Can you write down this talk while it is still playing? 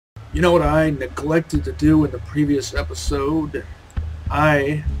You know what I neglected to do in the previous episode?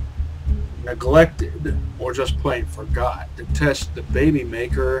 I neglected, or just plain forgot, to test the baby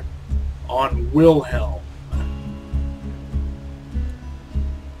maker on Wilhelm.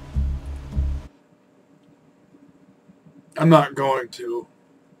 I'm not going to.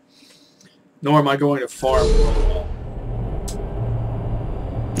 Nor am I going to farm Wilhelm.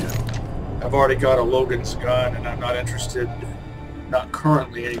 I've already got a Logan's gun, and I'm not interested, not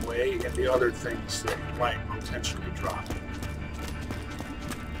currently anyway, in the other things that he might potentially drop.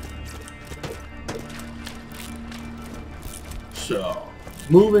 So,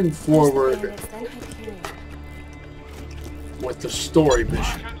 moving forward with the story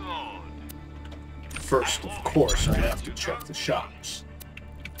mission. First, of course, I have to check the shops.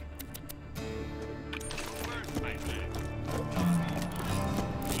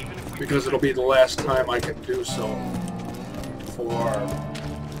 Because it'll be the last time I can do so for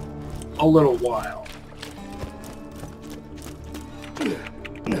a little while.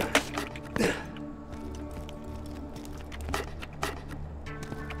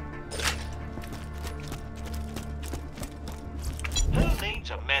 Who needs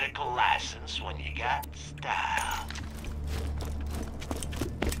a medical license when you got style?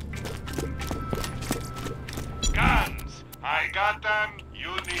 Guns! I got them, you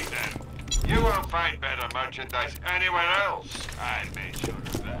need them. You won't find better merchandise anywhere else. I made sure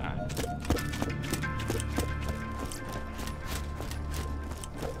of that.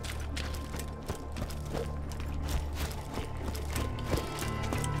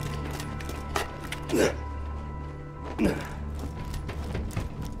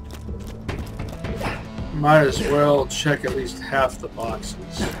 Might as well check at least half the boxes.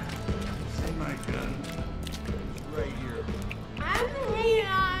 See my gun? Right here. I'm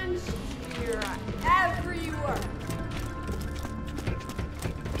hands here everywhere.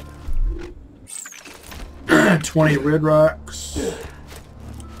 20 red rocks.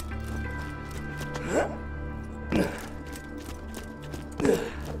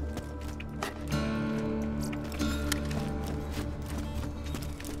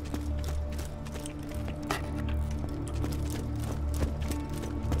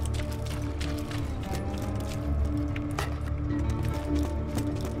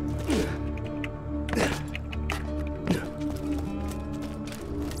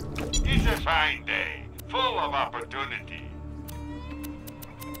 It's a fine day, full of opportunity.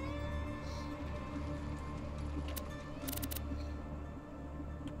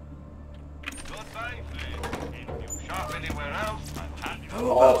 Goodbye, friend. If you shop anywhere else, I'll have you.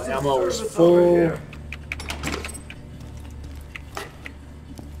 All ammo is full.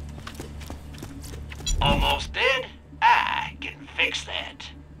 Almost dead? I can fix that.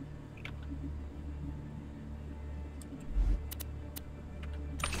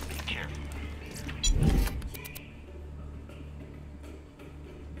 Be careful.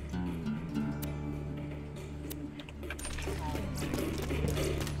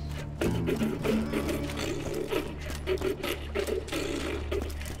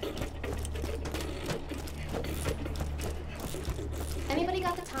 Anybody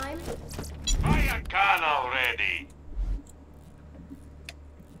got the time? Buy a gun already.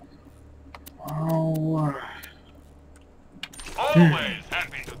 Oh, Always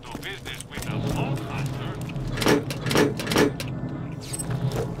happy to do business with a smoke hunter.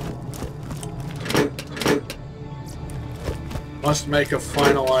 must make a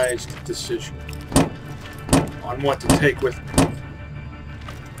finalized decision on what to take with me.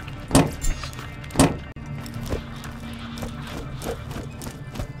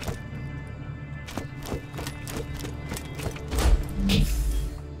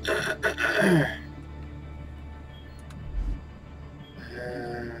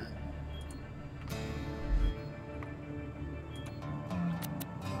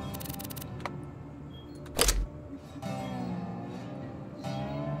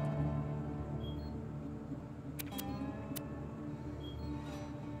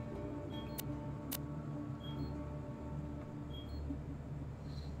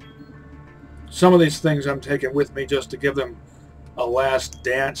 Some of these things I'm taking with me just to give them a last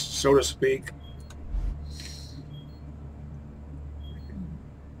dance, so to speak.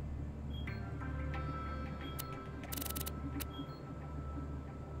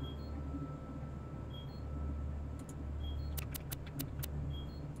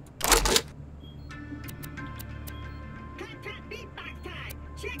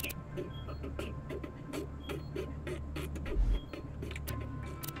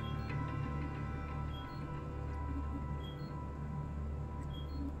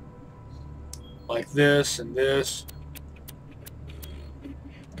 Like this and this.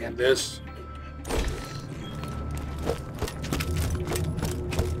 And this.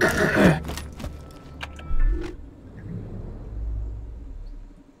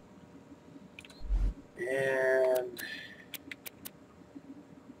 And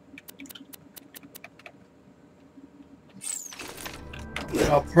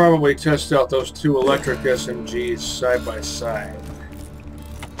I'll probably test out those two electric SMGs side by side.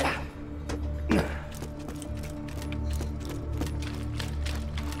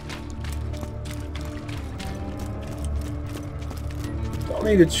 I'll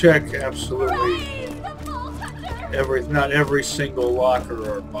need to check absolutely not every single locker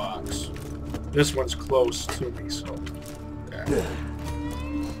or box. This one's close to me, so yeah.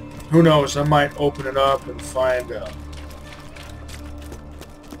 Who knows? I might open it up and find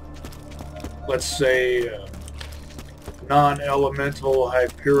let's say non-elemental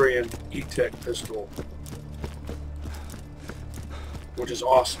Hyperion E-Tech pistol, which is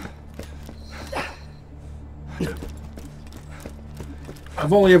awesome.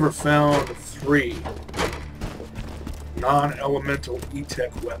 I've only ever found 3 non-elemental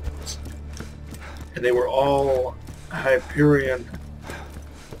E-Tech weapons, and they were all Hyperion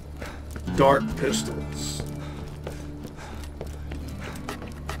dart pistols.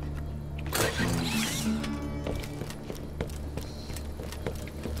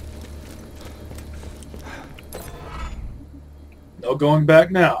 No going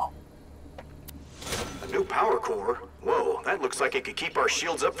back now. A new power core? Whoa, that looks like it could keep our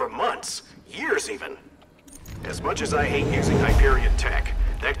shields up for months. Years even. As much as I hate using Hyperion tech,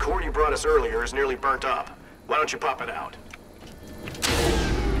 that core you brought us earlier is nearly burnt up. Why don't you pop it out?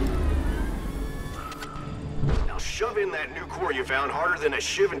 Now shove in that new core you found harder than a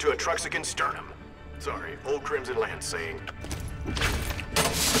shiv into a Truxican sternum. Sorry, old Crimson Land saying.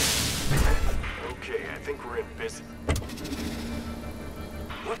 Okay, I think we're in business.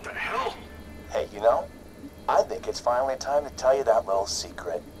 What the hell? Hey, you know, I think it's finally time to tell you that little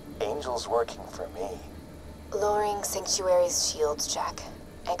secret. Angel's working for me. Lowering Sanctuary's shields, Jack.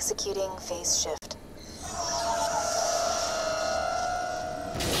 Executing phase shift.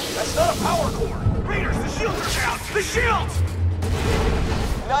 That's not a power core! Raiders, the shields are down! The shields!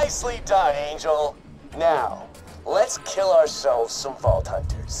 Nicely done, Angel. Now, let's kill ourselves some Vault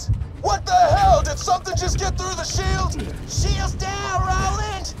Hunters. What the hell? Did something just get through the shield? Shields down,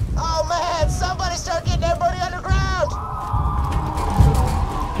 Roland! Oh man, somebody start getting everybody underground!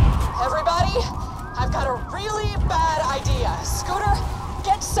 Everybody, I've got a really bad idea. Scooter,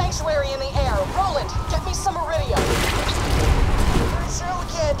 get Sanctuary in the air. Roland, get me some Iridium. Pretty sure we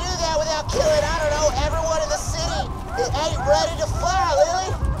can't do that without killing, I don't know, everyone in the city. It ain't ready to fly,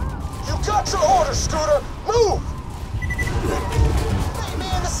 Lily. You got your orders, Scooter. Move! Meet me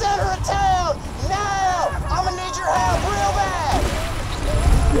in the center of town, now! I'ma need your help real bad!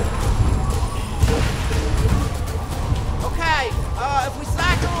 Okay, if we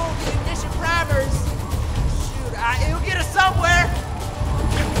cycle the ignition primers, shoot, it'll get us somewhere.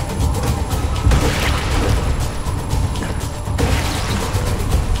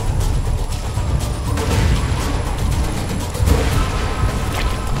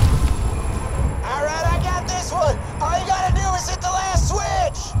 All right, I got this one. All you gotta do is hit the last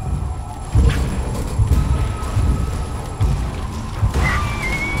switch.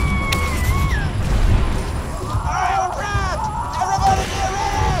 All right, we're prepped. Everybody get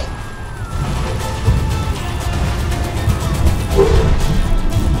ready.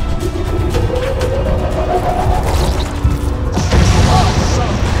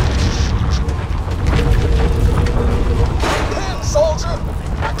 Pin, soldier.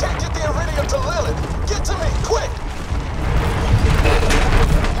 I can't get the Iridium to Lilith. Get to me, quick.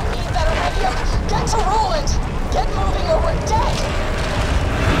 Need that Iridium? Get to Roland! Get moving or we're dead!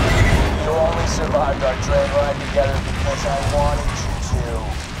 You only survived our train ride together because I wanted you to.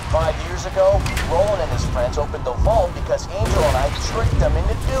 5 years ago, Roland and his friends opened the vault because Angel and I tricked them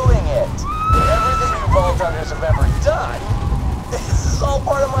into doing it. Everything you Vault Hunters have ever done, this is all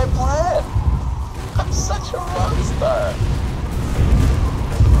part of my plan. I'm such a rock star.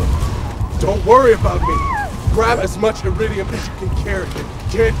 Don't worry about me. Grab as much Iridium as you can carry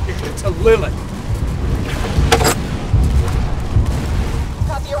and get it to Lilith.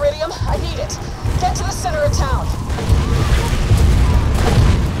 Got the Iridium? I need it. Get to the center of town.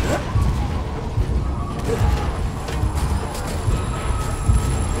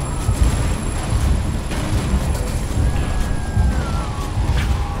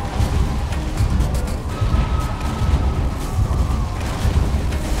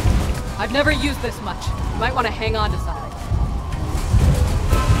 I've never used this much. You might want to hang on to something.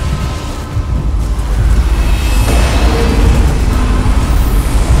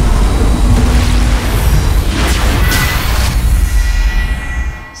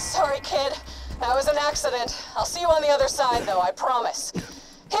 I promise.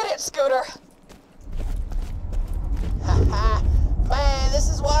 Hit it, Scooter! Haha, man, this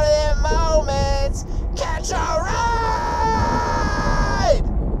is one of them moments! Catch a ride!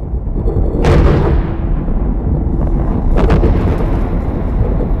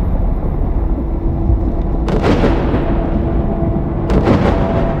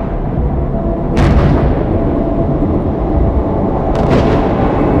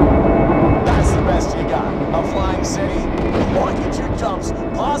 That's the best you got. A flying city? Look at your jumps.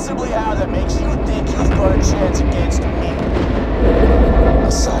 Possibly how that makes you think you've got a chance against me.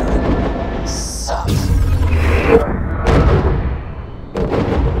 A siren sucks.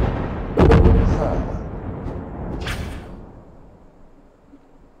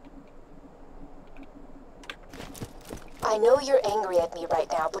 I know you're angry at me right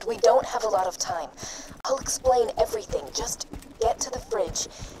now, but we don't have a lot of time. I'll explain everything. Just get to the fridge.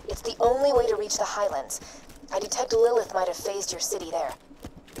 It's the only way to reach the Highlands. I detect Lilith might have phased your city there.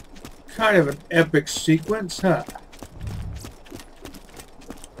 Kind of an epic sequence, huh?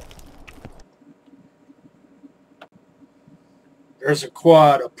 There's a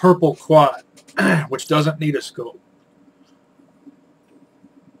quad, a purple quad, which doesn't need a scope.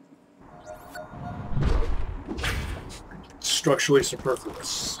 Structurally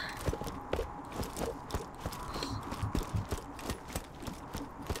superfluous.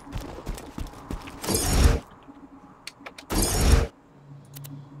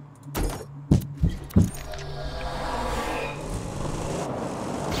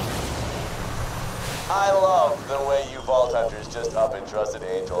 I love the way you Vault Hunters just up and trusted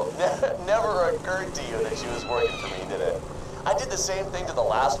Angel. Never occurred to you that she was working for me, did it? I did the same thing to the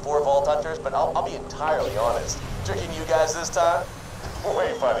last 4 Vault Hunters, but I'll be entirely honest. Tricking you guys this time?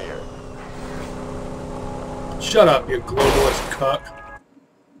 Way funnier. Shut up, you globalist cuck.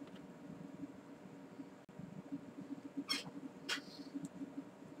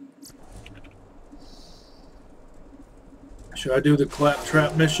 Should I do the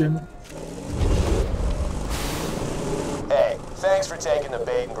claptrap mission? Hey, thanks for taking the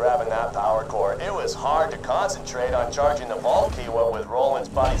bait and grabbing that power core. It was hard to concentrate on charging the vault key what with Roland's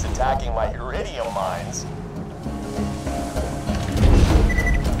buddies attacking my iridium mines.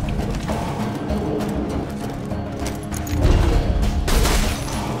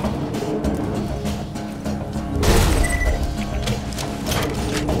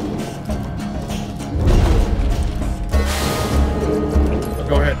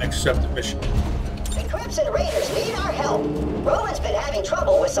 Go ahead and accept the mission. The Crimson Raiders need our help. Roland's been having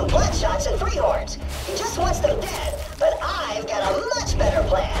trouble with some Bloodshots and Freehorns. He just wants them dead, but I've got a much better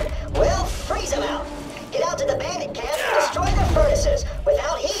plan. We'll freeze them out. Get out to the bandit camp and destroy their furnaces.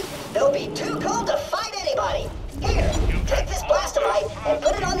 Without heat, they'll be too cold to fight anybody. Here, take this blastomite and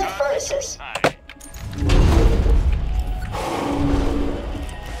put it on their furnaces.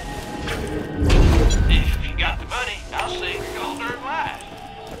 If you got the money, I'll save your gold-earned life.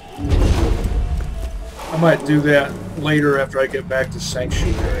 I might do that later after I get back to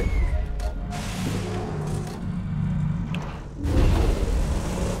Sanctuary.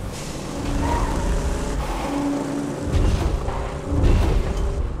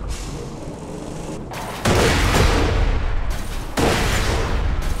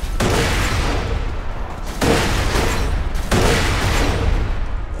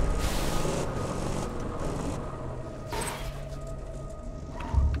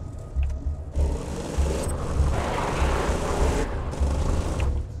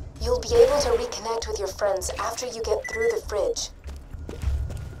 You'll be able to reconnect with your friends after you get through the fridge.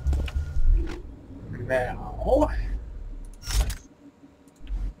 Now...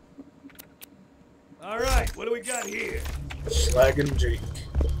 Alright, what do we got here? Slag and Jake.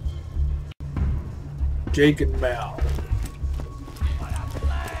 Jake and Mal.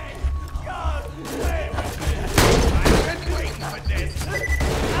 I've been waiting for this.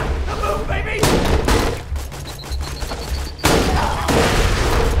 Come on, baby!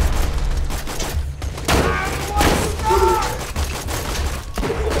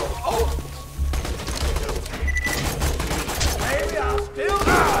 Maybe I'll still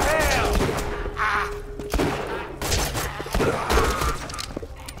go hell!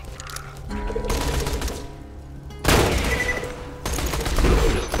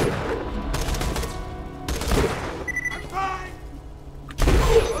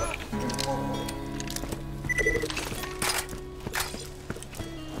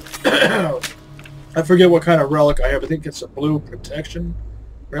 I forget what kind of relic I have. I think it's a blue protection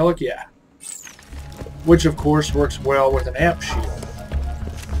relic, yeah. Which, of course, works well with an amp shield.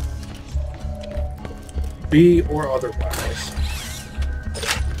 B or otherwise.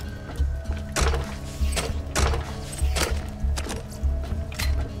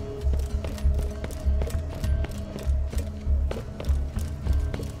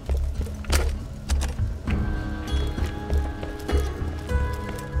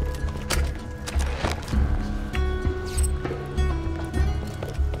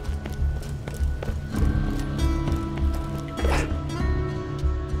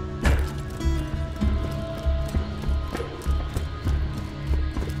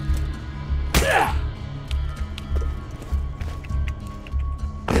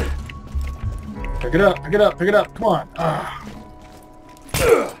 Pick it up, pick it up, pick it up. Come on. Ah.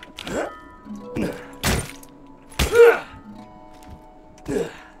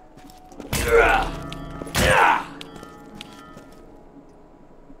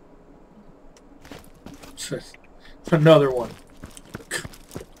 Another one.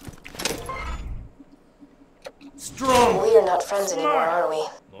 Strong. We are not friends anymore, are we?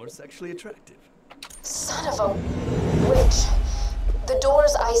 More sexually attractive. Son of a witch. The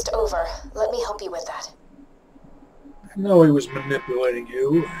door's iced over. Let me help you with that. I know he was manipulating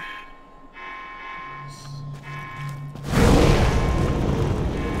you.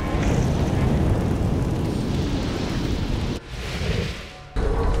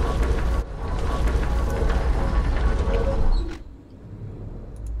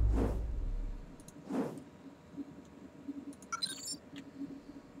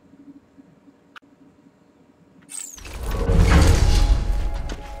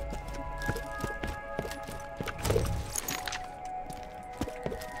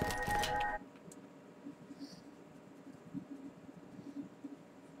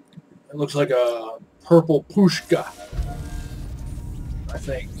 It looks like a purple pushka, I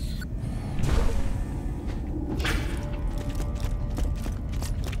think.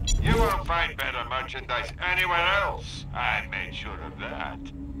 You won't find better merchandise anywhere else. I made sure of that.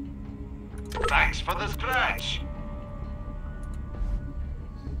 Thanks for the scratch.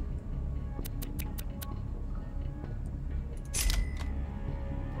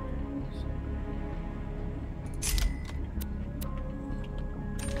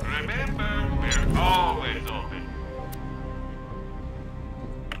 Remember, we're always open.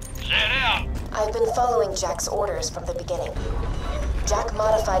 Set out! I've been following Jack's orders from the beginning. Jack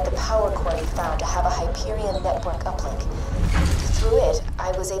modified the power core he found to have a Hyperion network uplink. Through it,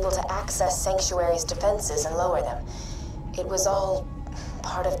 I was able to access Sanctuary's defenses and lower them. It was all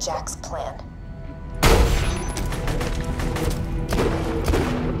part of Jack's plan.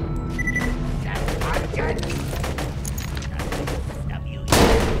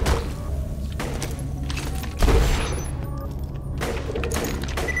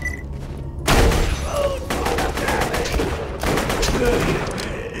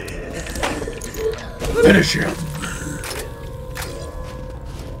 Finish him.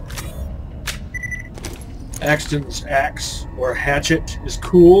 Axton's axe, or hatchet, is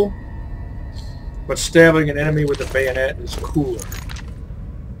cool, but stabbing an enemy with a bayonet is cooler.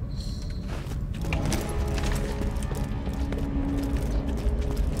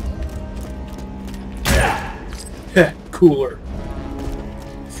 Heh, cooler.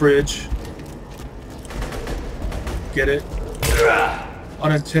 Fridge. Get it?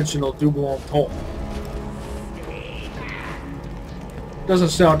 Unintentional double entendre. Doesn't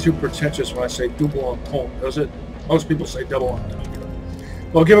sound too pretentious when I say double entendre, does it? Most people say double entendre.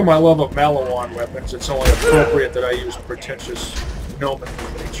 Well, given my love of Malawan weapons, it's only appropriate that I use pretentious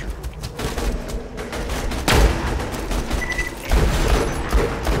nomenclature.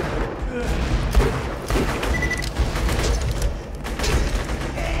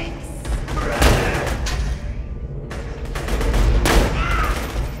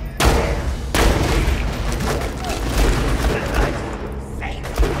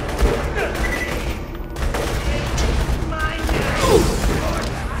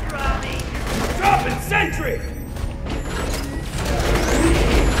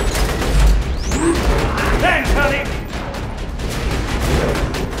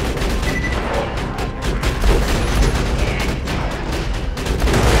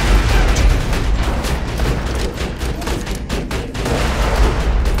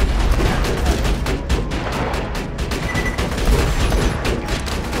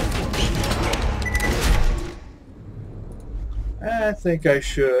 I think I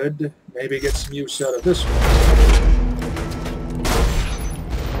should maybe get some use out of this one.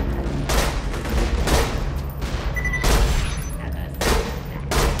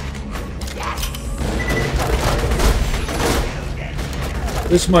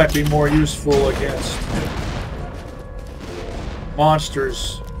 This might be more useful against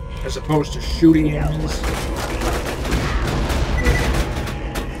monsters as opposed to shooting enemies.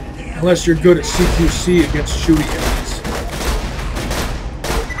 Unless you're good at CQC against shooting enemies.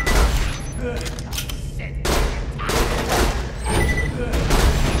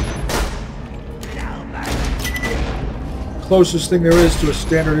 Closest thing there is to a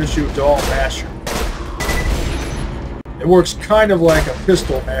standard issue doll masher. It works kind of like a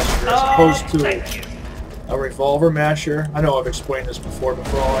pistol masher as opposed to a revolver masher. I know I've explained this before, but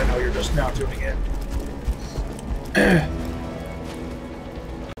for all I know, you're just now tuning in. A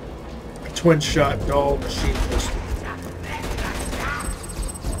twin-shot doll machine pistol.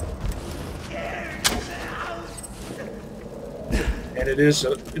 And it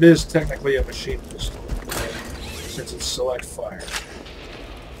is technically a machine pistol, since it's select fire.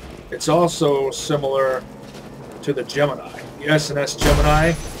 It's also similar to the Gemini, the S&S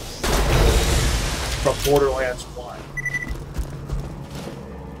Gemini from Borderlands 1.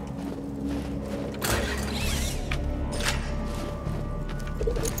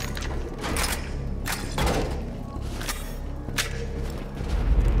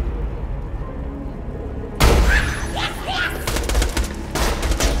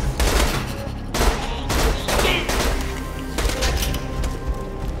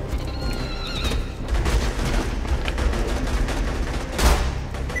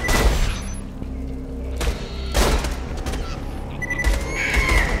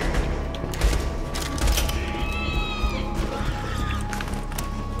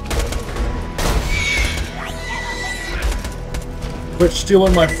 Quit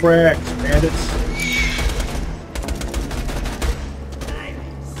stealing my frags, bandits.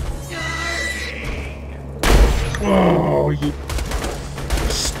 Oh, you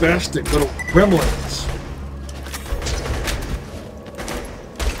spastic little gremlins.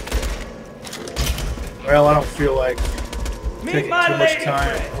 Well, I don't feel like taking too much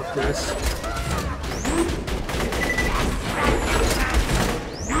time with this.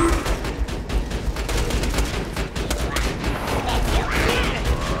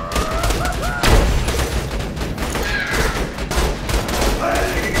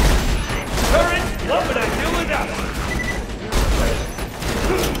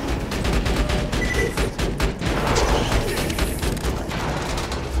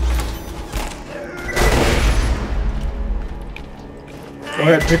 Go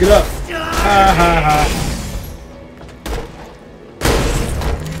ahead, pick it up. Ha ha ha.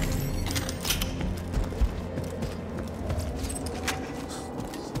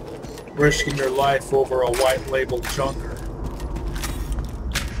 Risking your life over a white labeled junker.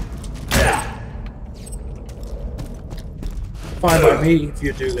 Fine by me if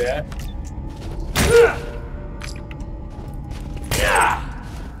you do that.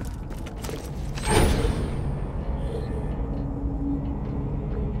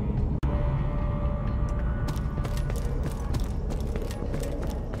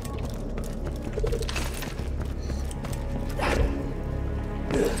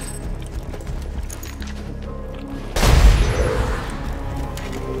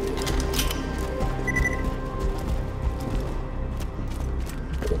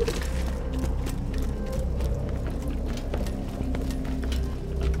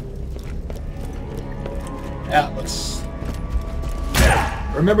 Atlas.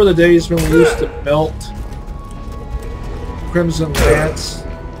 Remember the days when we used to melt Crimson Lance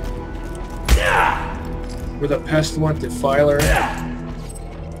with a pestilent defiler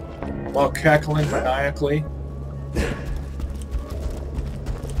while cackling maniacally?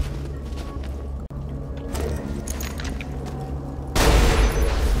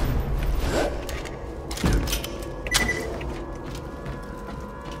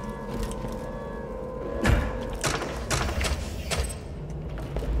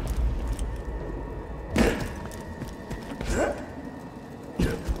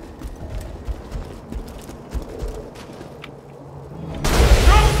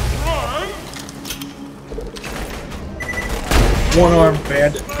 One-armed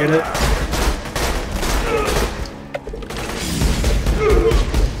bandit, get it?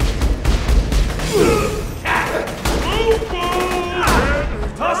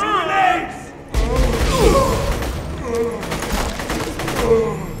 Tossing grenades!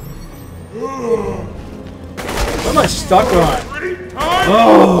 What am I stuck on?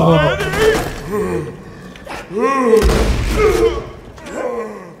 Oh!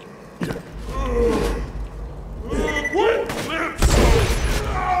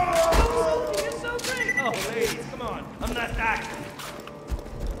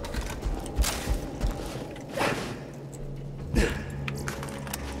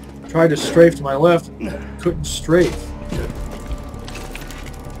 Tried to strafe to my left, couldn't strafe.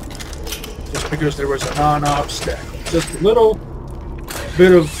 Just because there was a non-obstacle. Just a little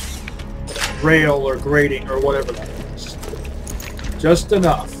bit of rail or grating or whatever that is. Just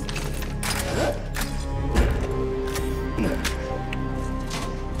enough.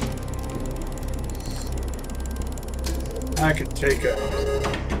 I could take a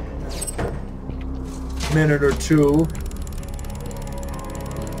minute or two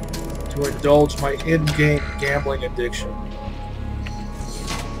to indulge my in-game gambling addiction.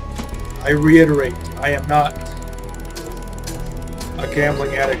 I reiterate, I am not a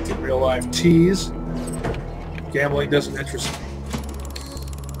gambling addict in real life. Tease. Gambling doesn't interest me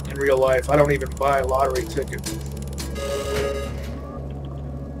in real life. I don't even buy lottery tickets.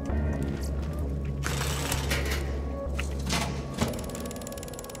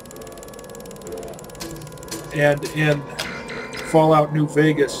 and in Fallout New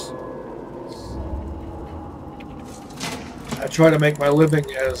Vegas, I try to make my living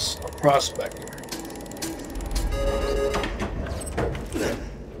as a prospector.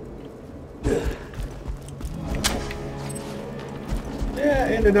 Yeah,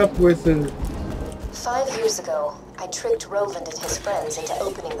 I ended up with a... 5 years ago, I tricked Roland and his friends into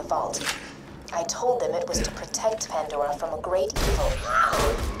opening the vault. I told them it was to protect Pandora from a great evil.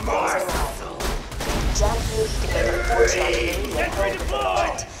 Things are live. Jack knew he could make a fortune out of the media held within the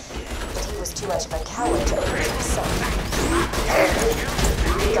vault, but he was too much of a coward to open it himself.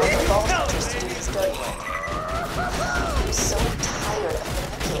 He got the vault hunters to do his dirty work. I'm so tired of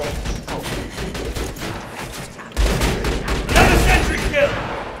manipulating people. Another sentry kill!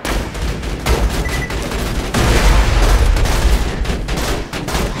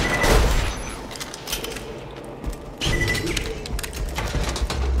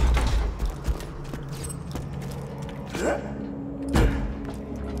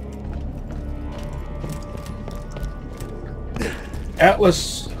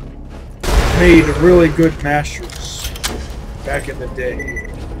 Atlas made really good masters back in the day.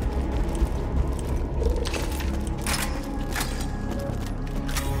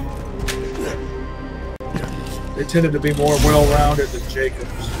 They tended to be more well-rounded than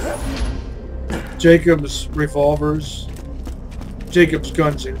Jacobs. Jacobs revolvers, Jacobs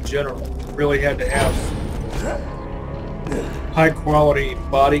guns in general, really had to have high-quality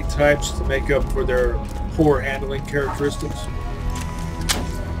body types to make up for their poor handling characteristics.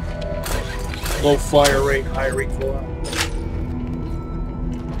 Low fire rate, high recoil.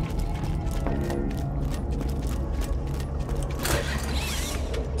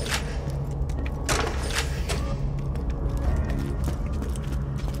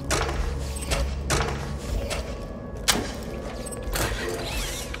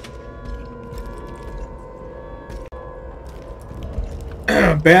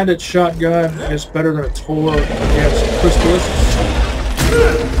 Bandit shotgun is better than a Tola against Crystallis.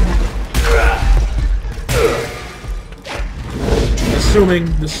 Assuming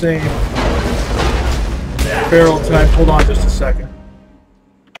the same barrel type. Hold on just a second.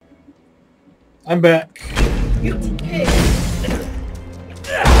 I'm back.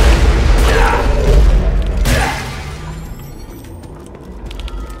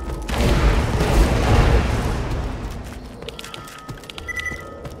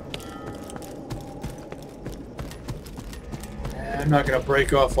 I'm not going to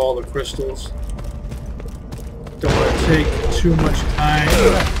break off all the crystals. Don't want to take too much time.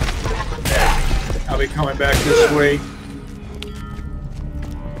 I'll be coming back this way.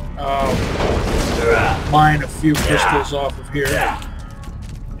 Mine a few crystals off of here.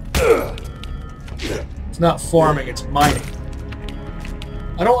 It's not farming, it's mining.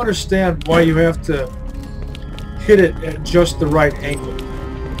 I don't understand why you have to hit it at just the right angle.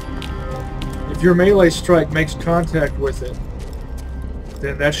 If your melee strike makes contact with it,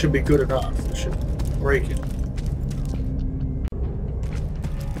 then that should be good enough. It should break it.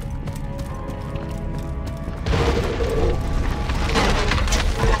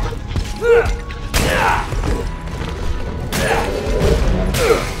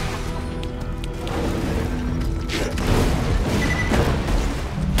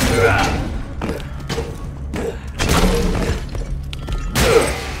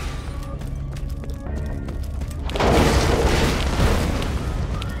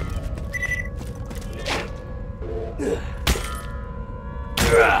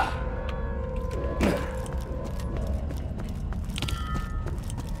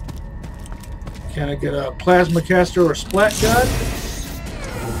 Can I get a plasma caster or splat gun?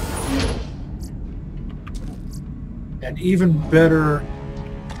 And even better,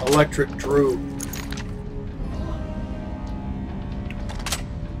 electric drew.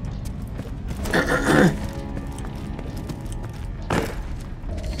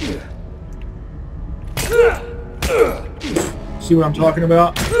 See what I'm talking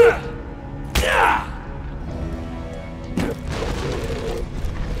about?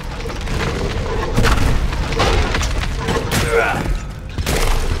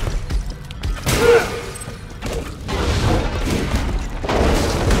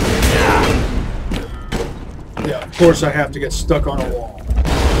 Yeah, of course I have to get stuck on a wall.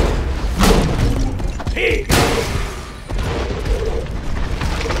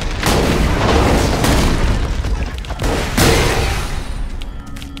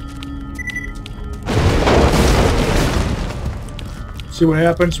 See what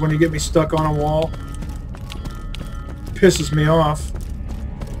happens when you get me stuck on a wall? Pisses me off.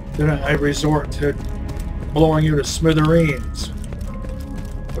 Then I resort to blowing you to smithereens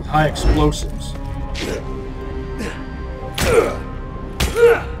with high explosives.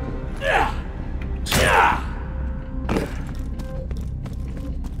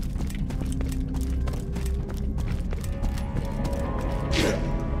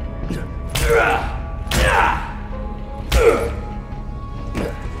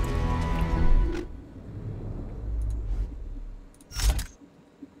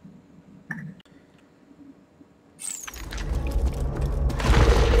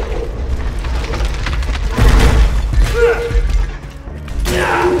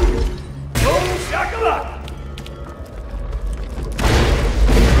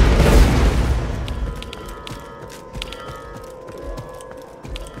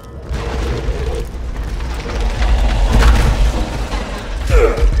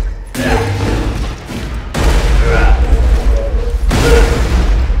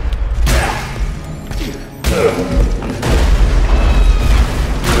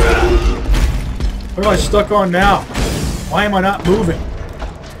 What am I stuck on now? Why am I not moving?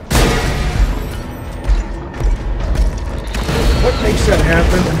 What makes that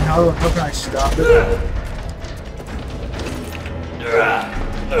happen and how can I stop it?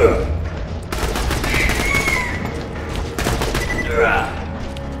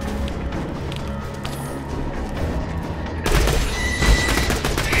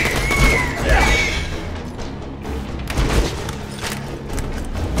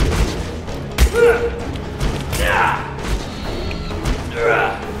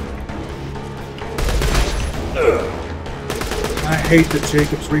 I hate the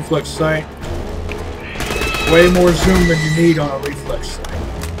Jacob's reflex sight. Way more zoom than you need on a reflex sight.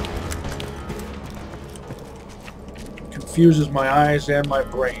 Confuses my eyes and my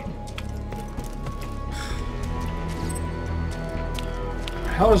brain.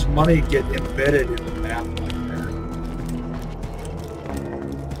 How does money get embedded in the map like that?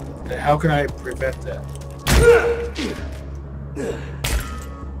 And how can I prevent that?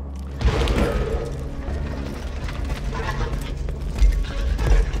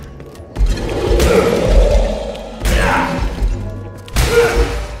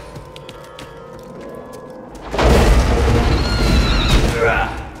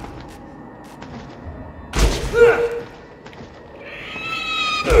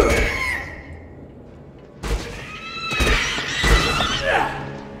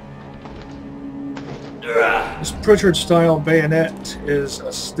 This Pritchard-style bayonet is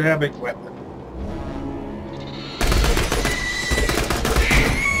a stabbing weapon.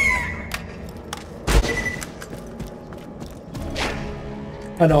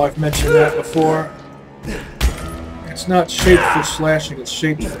 I know I've mentioned that before. It's not shaped for slashing, it's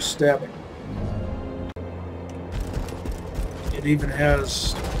shaped for stabbing. It even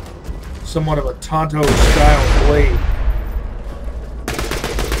has somewhat of a Tonto-style blade.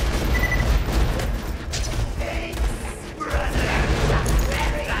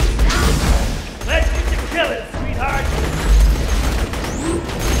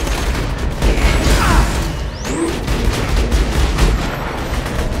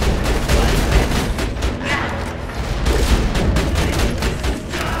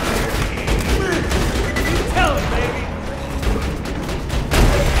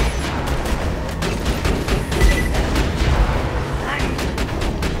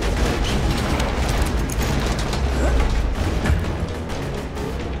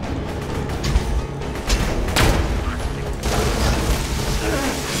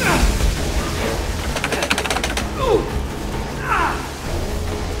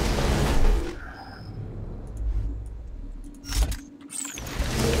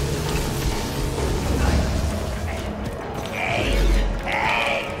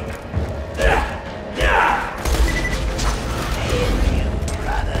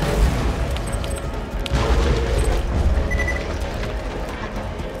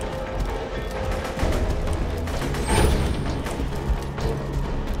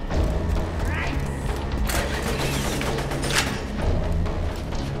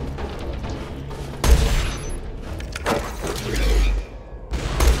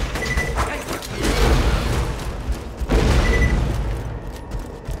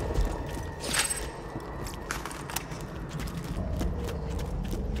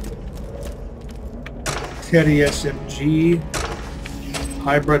 Teddy SMG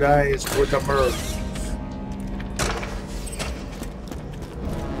hybridized with a MIRV.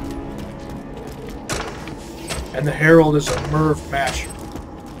 And the Herald is a MIRV masher.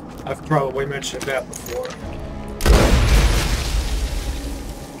 I've probably mentioned that before.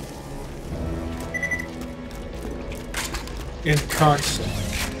 In concept,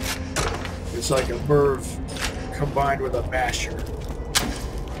 it's like a MIRV combined with a masher.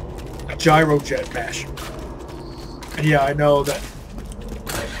 A gyrojet masher. And yeah, I know that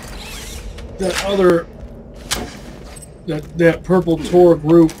other that purple Torg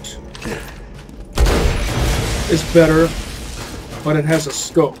root is better, but it has a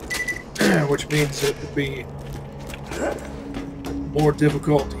scope, which means it would be more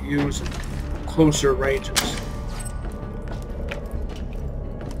difficult to use in closer ranges.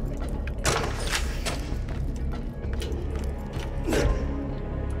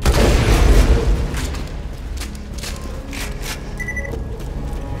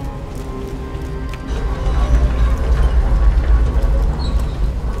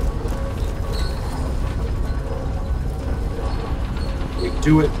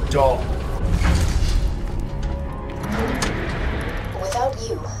 Do it, doll. Without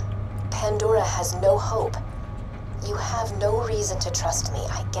you, Pandora has no hope. You have no reason to trust me,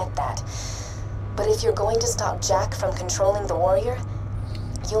 I get that. But if you're going to stop Jack from controlling the warrior,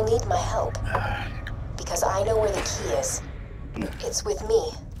 you'll need my help. Because I know where the key is. It's with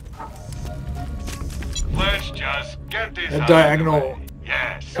me. Let's just get this that diagonal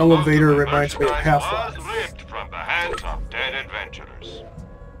elevator reminds me of Half-Life. Ripped from the hands of dead adventurers.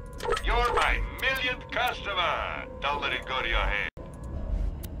 You're my millionth customer. Don't let it go to your head.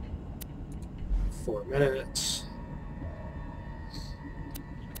 4 minutes.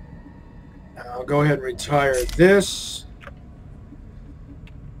 I'll go ahead and retire this.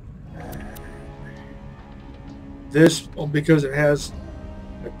 This, because it has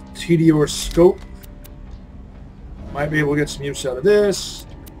a TDR scope. Might be able to get some use out of this.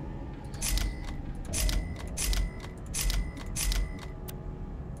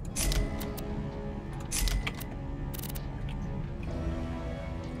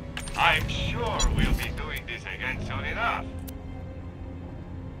 I'm sure we'll be doing this again soon enough.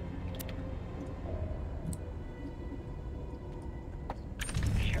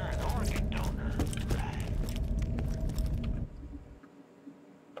 You're an organ donor, right?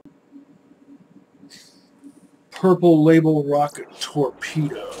 Purple label rocket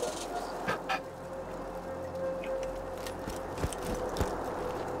torpedo.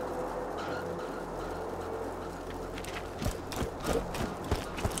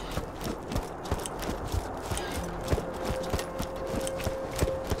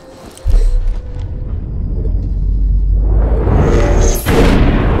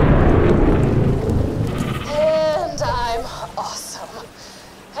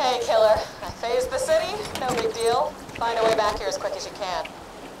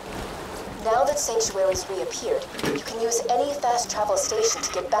 Reappeared. You can use any fast travel station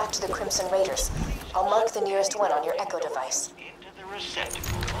to get back to the Crimson Raiders. I'll mark the nearest one on your Echo device. Into the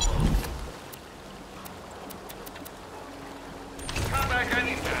receptacle. Come back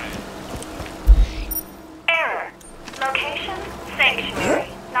anytime. Error. Location, Sanctuary.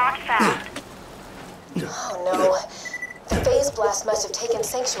 Not found. Oh no. The phase blast must have taken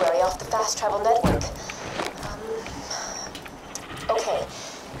Sanctuary off the fast travel network. Okay.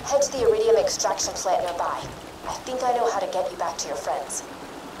 Head to the Iridium extraction plant nearby. I think I know how to get you back to your friends.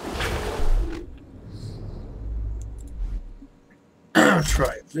 I'll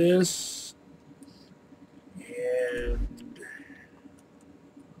try this. And...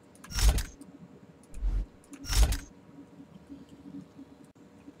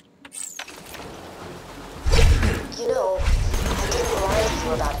 You know, I didn't lie to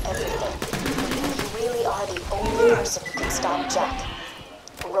you about everything. You really are the only person who can stop Jack.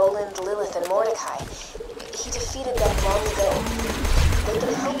 Roland, Lilith, and Mordecai. He defeated them long ago. They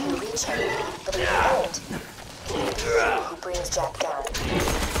can help you reach him, but if you don't, it will be you who brings Jack down.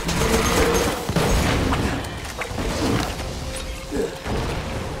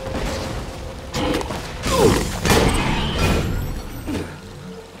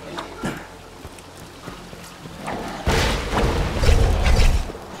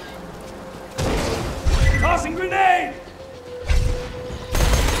 Tossing grenade!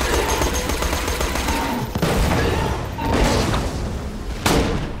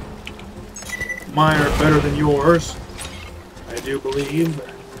 Mine are better than yours, I do believe.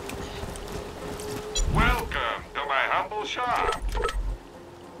 Welcome to my humble shop.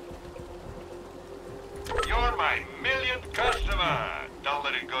 You're my millionth customer. Don't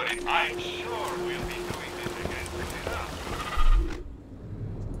let it go to... I'm sure we'll be doing this again soon enough.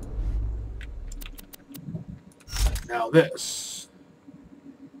 Now this.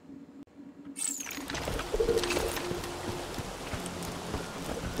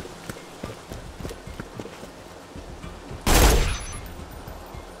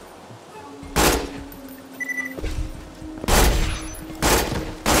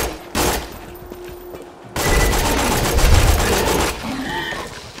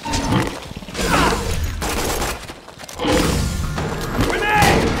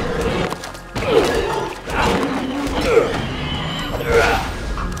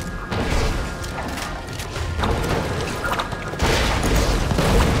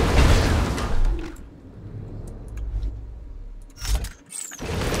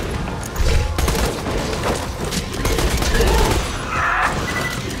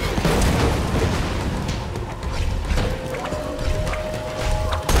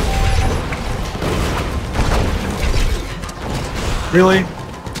 Really?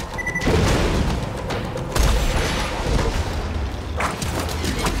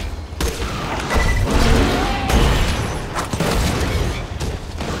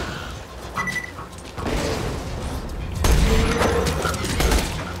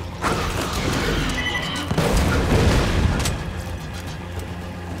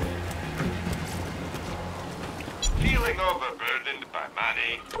 Feeling overburdened by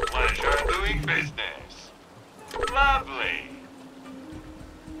money, pleasure doing business. Lovely.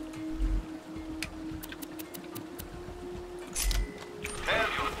 Tell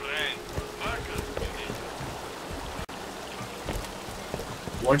your friend, Marcus Munitions.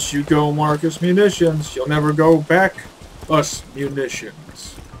 Once you go Marcus Munitions, you'll never go back us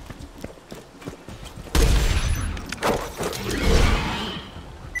munitions.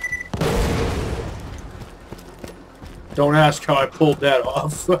 Don't ask how I pulled that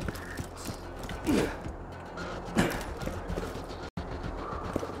off.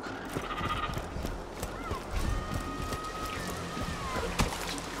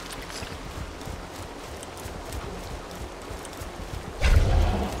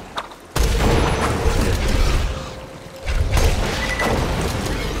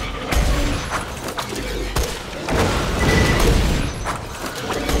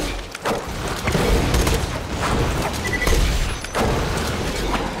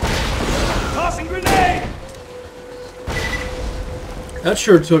 That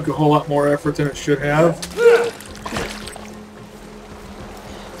sure took a whole lot more effort than it should have.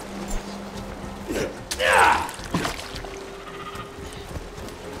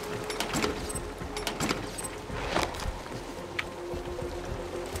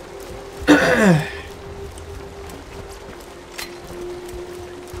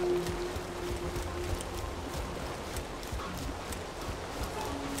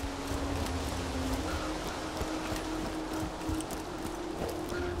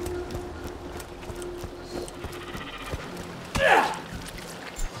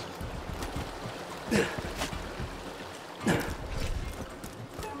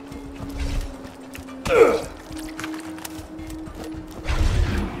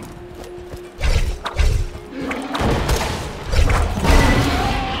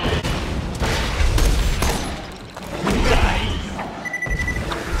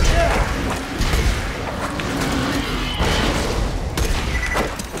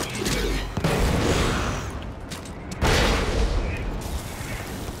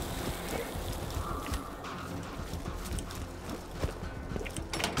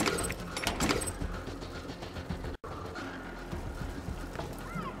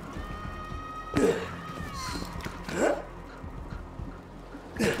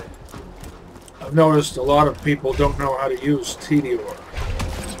 I've noticed a lot of people don't know how to use TDOR.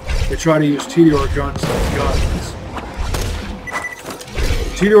 They try to use TDOR guns like guns.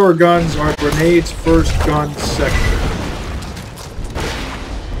 TDOR guns are grenades first, guns second.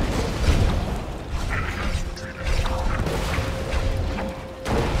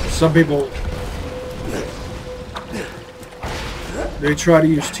 Some people, they try to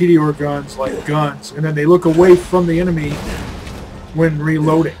use TDOR guns like guns, and then they look away from the enemy when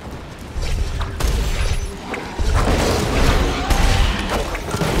reloading.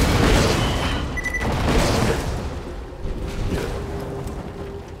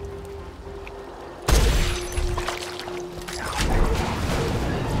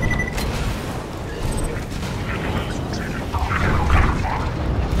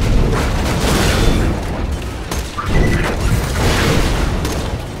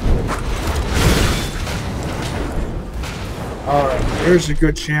 Here's a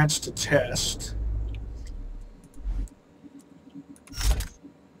good chance to test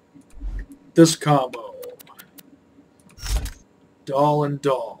this combo. Doll and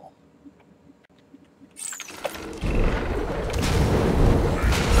doll.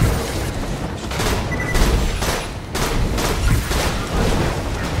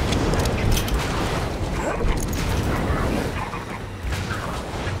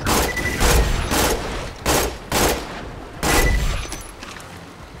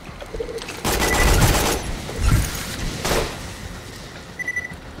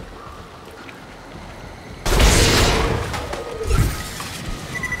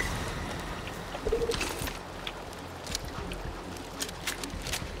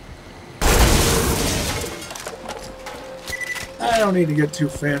 I don't need to get too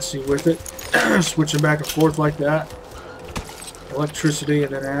fancy with it. Switching back and forth like that. Electricity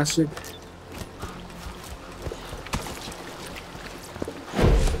and then acid.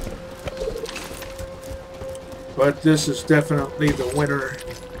 But this is definitely the winner.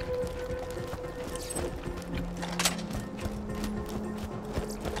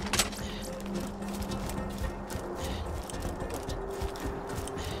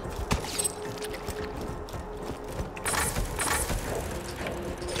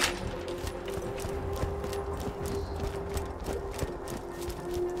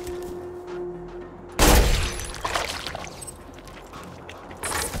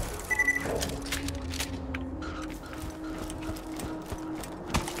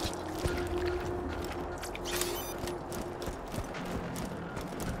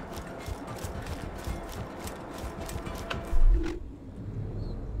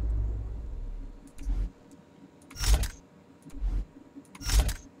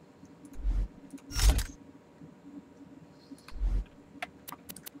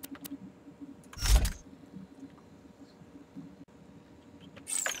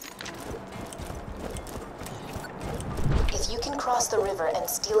 cross the river and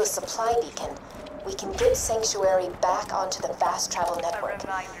steal a supply beacon, we can get Sanctuary back onto the fast travel network.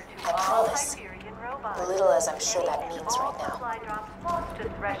 I promise. Little as I'm sure that means right now. Supply drops lost to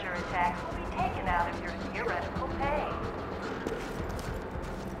Thresher attacks will be taken out of your theoretical pay.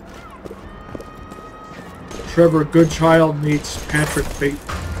 Trevor Goodchild meets Patrick Bateman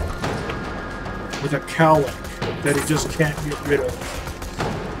with a cowlick that he just can't get rid of.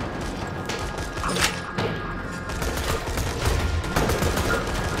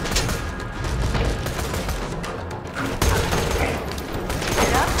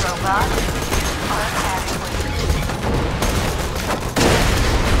 Get up, robot.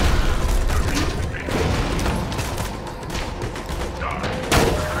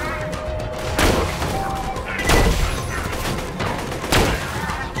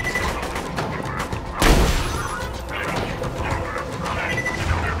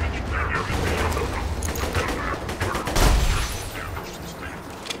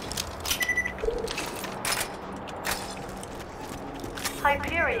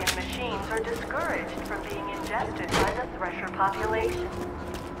 Hyperion machines are discouraged from being ingested by the Thresher population.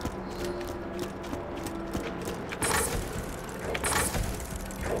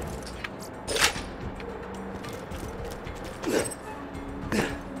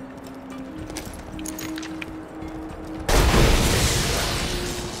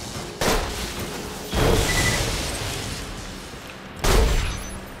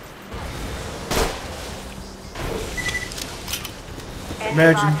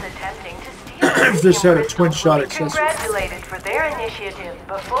 Imagine if this had a twin shot accessory. Congratulated for their initiative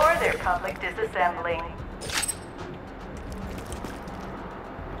before their public disassembling.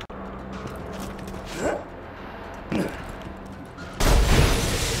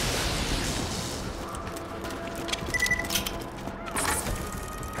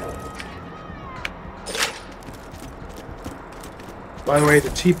 By the way, the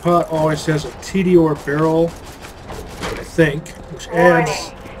teapot always has a TDR barrel, I think, which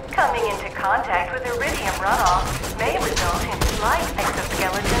adds... Coming into contact with iridium runoff may result in slight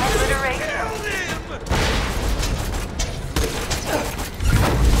exoskeleton obliteration.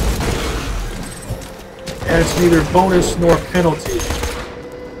 Adds neither bonus nor penalty.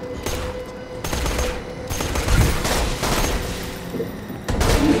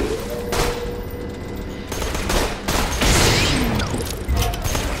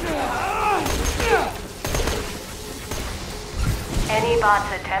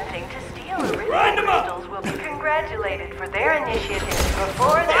 Bots attempting to steal iridium crystals will be congratulated for their initiative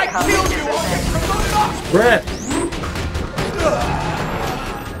before their public disassembly. Brett!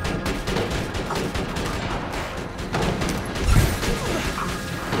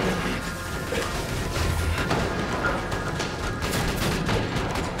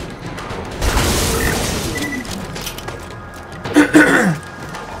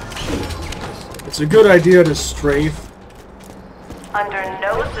 It's a good idea to strafe. Under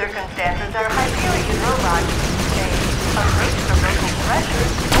no circumstances are Hyperion robots approach the local pressure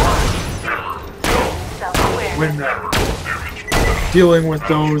or self-awareness. When dealing with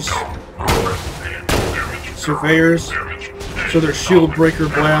those surveyors, so their shield breaker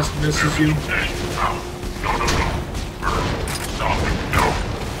blast misses you.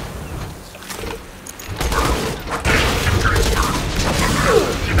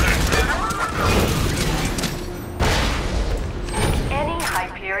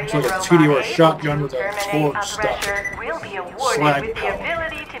 It's like a TDR shotgun with a torch stuck. Will be awarded with the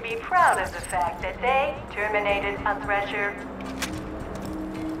ability to be proud of the fact that they terminated a Thresher.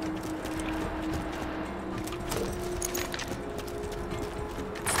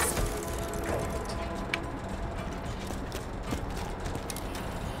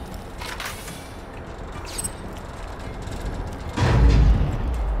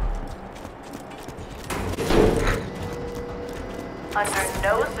 Under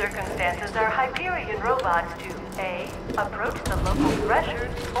no circumstances are Hyperion robots to A. Approach the local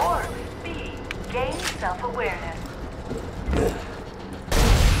Threshers, or B. Gain self-awareness.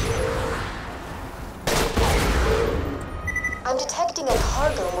 I'm detecting a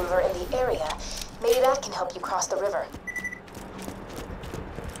cargo mover in the area. Maybe that can help you cross the river.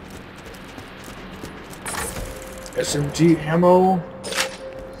 SMG ammo.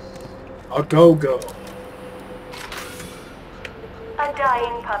 A go-go. A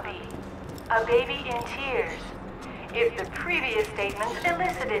dying puppy. A baby in tears. If the previous statements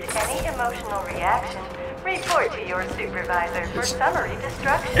elicited any emotional reaction, report to your supervisor for summary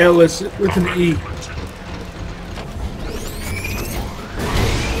destruction. Elicit with an E.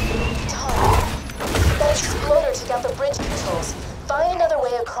 Tom, that exploder took out the bridge controls. Find another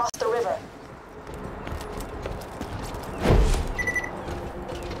way across the river.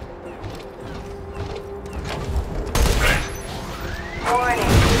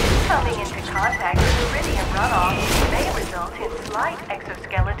 contact with iridium runoff may result in slight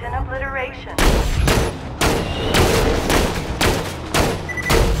exoskeleton obliteration.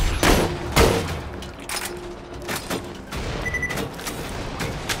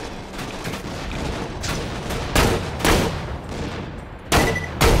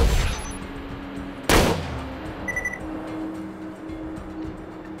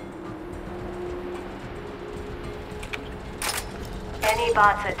 Any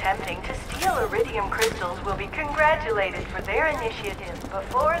bots attempting to steal iridium crystals will be congratulated for their initiative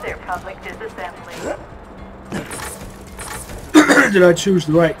before their public disassembly. Did I choose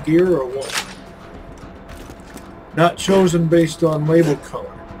the right gear or what? Not chosen based on label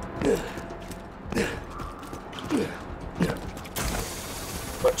color.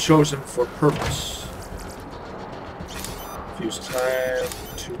 But chosen for purpose. Fuse time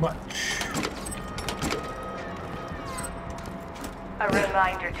too much. A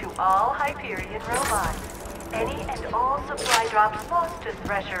reminder to all Hyperion robots. Any and all supply drops lost to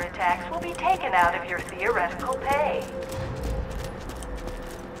Thresher attacks will be taken out of your theoretical pay.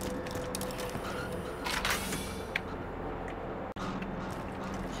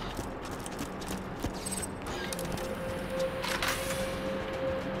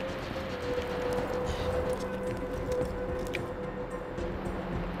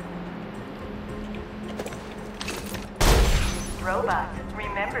 Robots,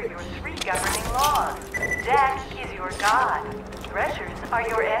 remember your 3 governing laws. Death is your god. Threshers are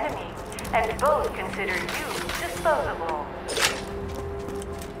your enemy, and both consider you disposable.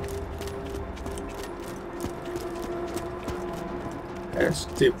 That's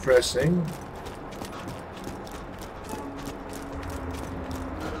depressing.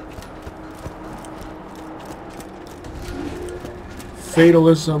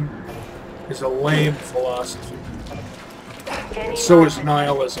 Fatalism is a lame philosophy. So is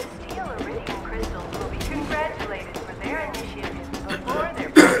nihilism. Steal iridium crystals will be congratulated for their initiative before their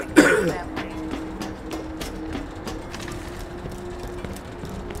public disassembly.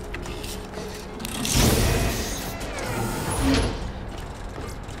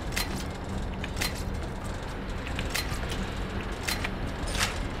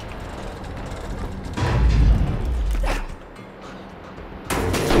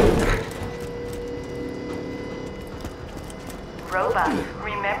 Robots,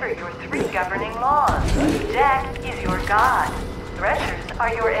 remember your 3 governing laws. Death is your god. Threshers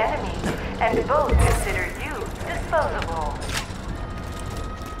are your enemy, and both consider you disposable.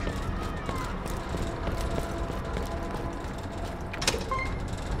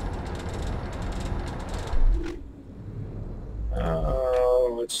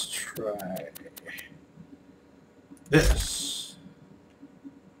 Let's try this.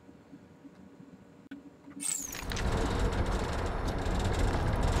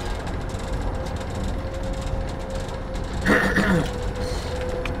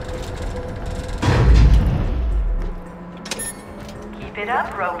 Keep it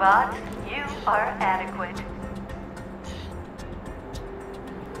up, robots. You are adequate.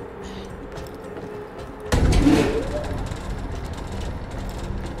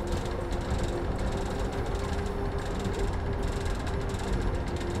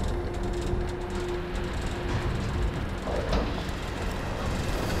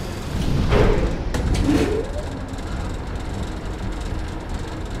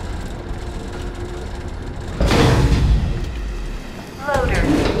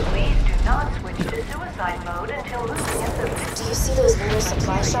 Do you see those lunar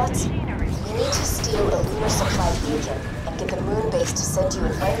supply shots? You need to steal a lunar supply beacon and get the moon base to send you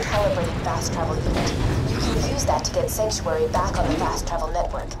an uncalibrated fast travel unit. You can use that to get Sanctuary back on the fast travel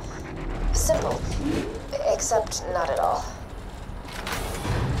network. Simple. Except not at all.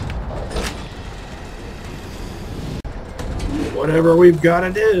 Whatever we've got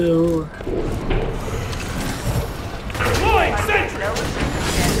to do. Deploying sentry!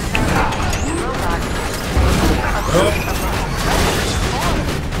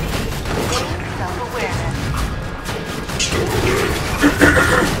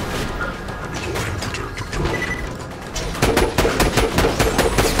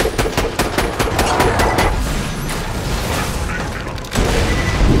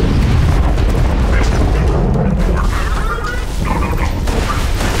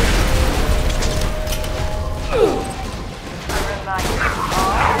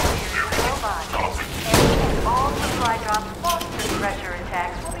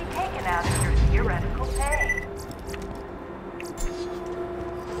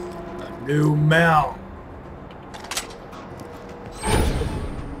 New Mal.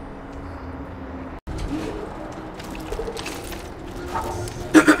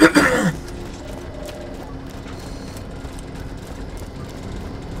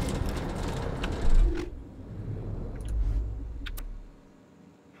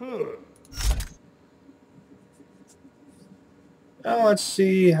 Now let's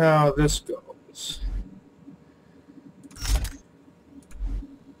see how this goes.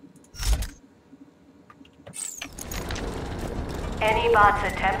 Any bots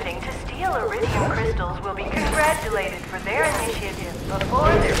attempting to steal iridium crystals will be congratulated for their initiative before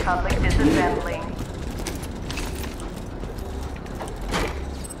their public disassembling.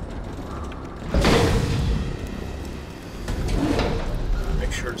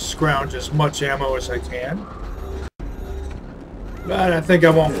 Make sure to scrounge as much ammo as I can. But I think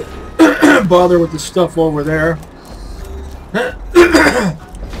I won't bother with the stuff over there.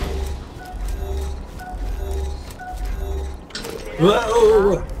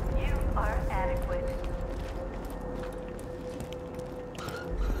 Whoa! You are adequate.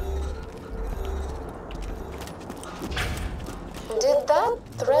 Did that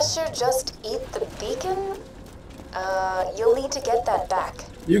thresher just eat the beacon? You'll need to get that back.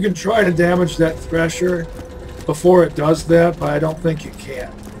 You can try to damage that thresher before it does that, but I don't think you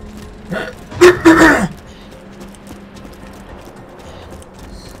can.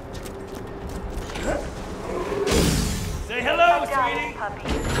 Say hello, Gaiden sweetie. puppy.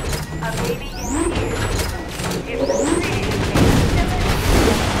 A baby in tears. If the previous statement illustrated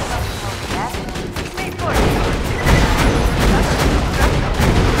any emotional reaction, report to your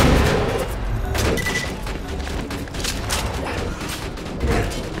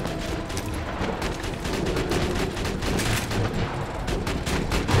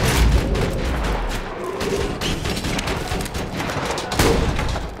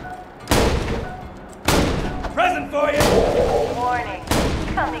Present for you. warning.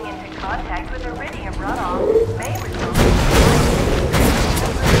 Coming into contact with iridium runoff may result in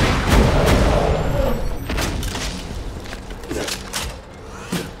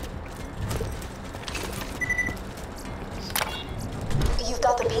You've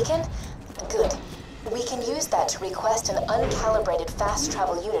got the beacon? Good. We can use that to request an uncalibrated fast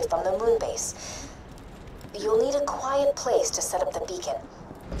travel unit from the moon base. You'll need a quiet place to set up the beacon.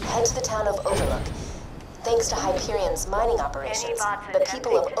 Head to the town of Overlook. Thanks to Hyperion's mining operations, the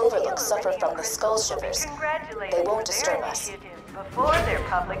people of Overlook suffer from the skull shivers. They won't disturb us. before their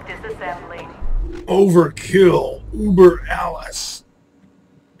public disassembling. Overkill. Uber Alice.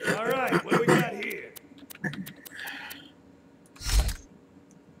 All right, what do we got here?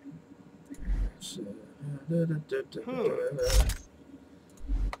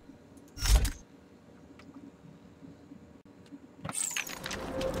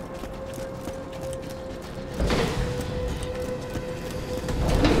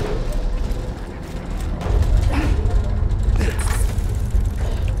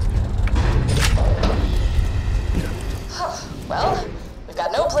 Well, we've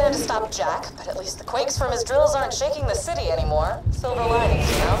got no plan to stop Jack, but at least the quakes from his drills aren't shaking the city anymore. Silver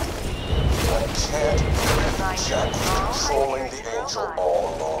linings, you know? I can't believe Jack was controlling the Angel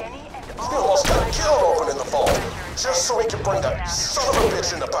all along. He almost got killed opening the vault, just so he could bring that son of a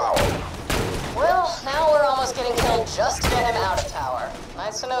bitch into power. Well, now we're almost getting killed just to get him out of power.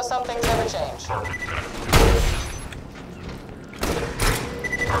 Nice to know some things never change.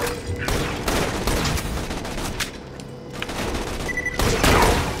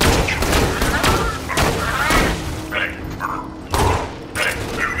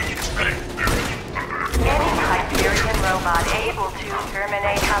 Robot able to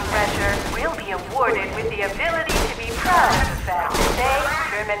terminate top pressure will be awarded with the ability to be proud of the fact that they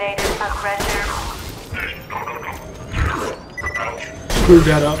terminated top pressure. Screwed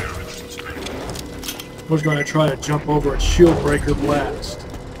that up. I was going to try to jump over a shield breaker blast.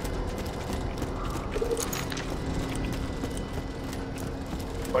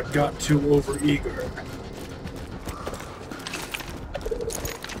 But got too overeager.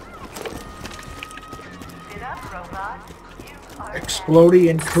 Explodey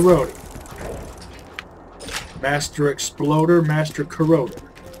and Corroding. Master Exploder, Master Corroder.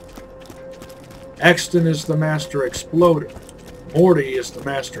 Axton is the Master Exploder. Morty is the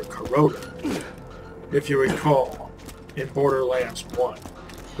Master Corroder. If you recall, in Borderlands 1.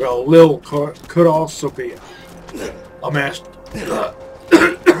 Well, Lil could also be a Master...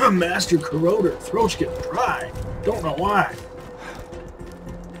 Master Corroder. Throats get dry. Don't know why.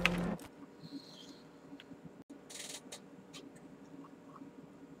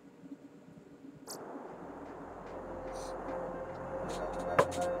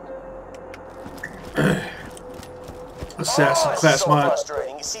 Assassin class mod.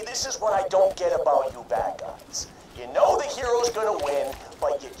 Frustrating. You see, this is what I don't get about you bad guys. You know the hero's gonna win,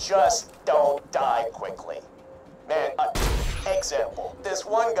 but you just don't die quickly. Man, example, this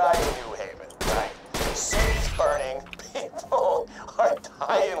one guy in New Haven, right? City's burning, people are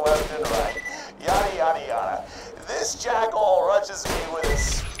dying left and right, yada yada yada. This jackal rushes me with a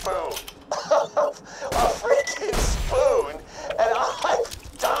spoon. A freaking spoon. And I'm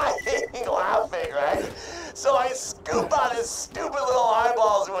dying laughing, right? So I scoop out his stupid little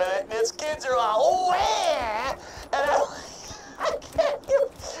eyeballs with it, and his kids are like, oh, yeah! And I can't even,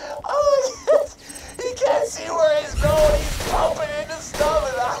 he can't see where he's going. He's bumping into stuff,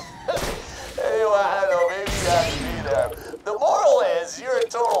 and anyway, I don't know, maybe you have to be there. The moral is, you're a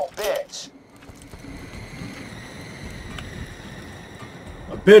total bitch.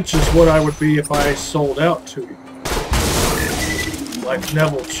 A bitch is what I would be if I sold out to you. Like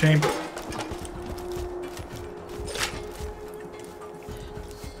Neville Chamberlain.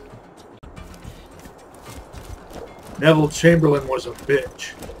 Neville Chamberlain was a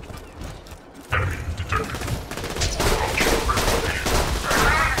bitch.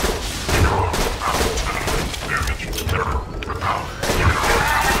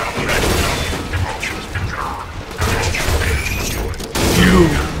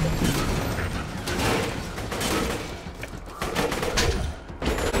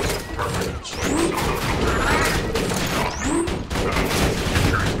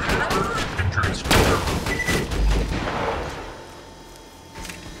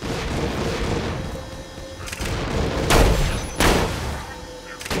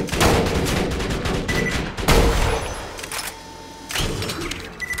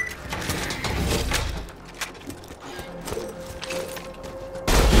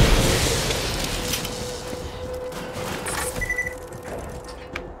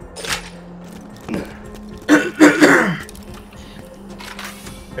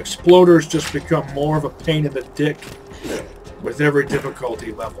 Exploders just become more of a pain in the dick with every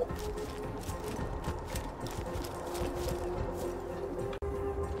difficulty level.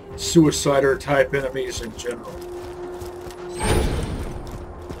 Suicider type enemies in general.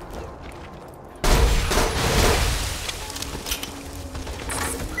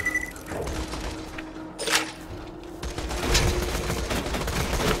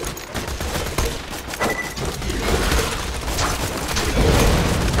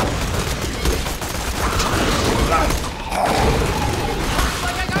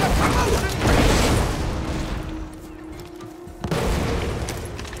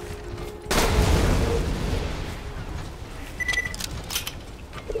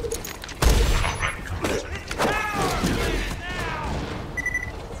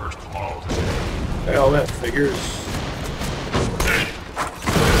 Well, that figures.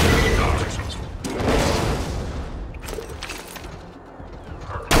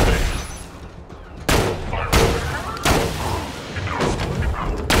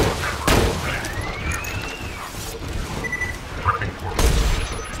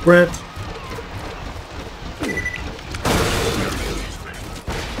 Sprint.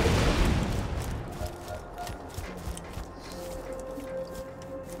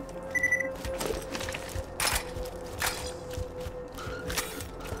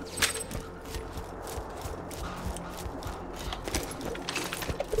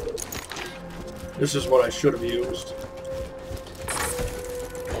 This is what I should have used.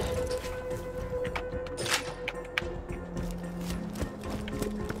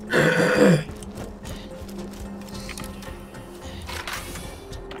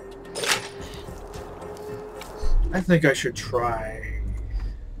 I think I should try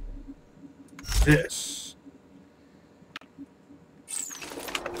this.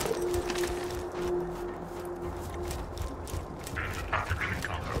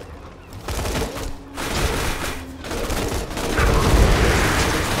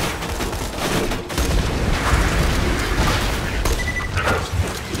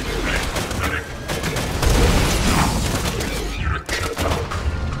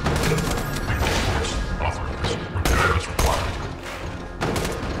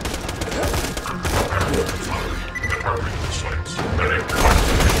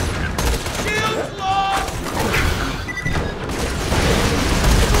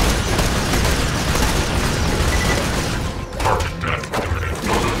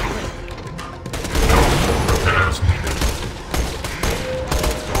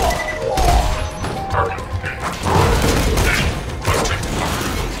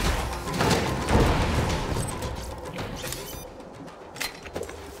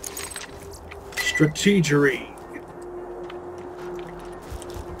 Strategery.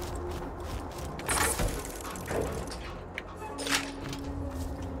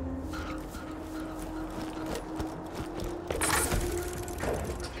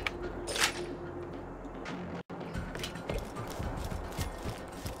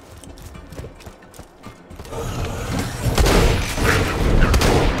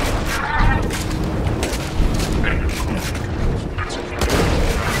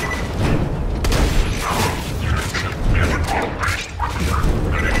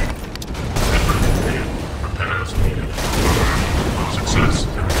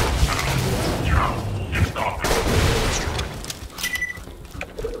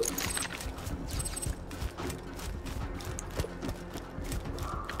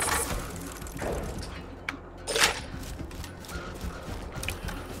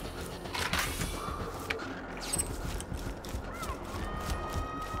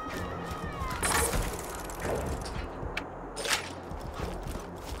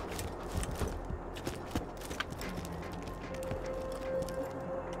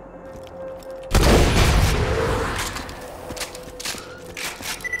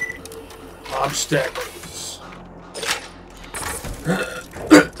 job, stackers.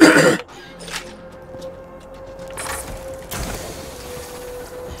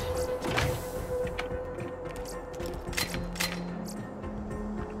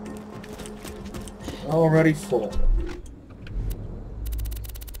 Already full.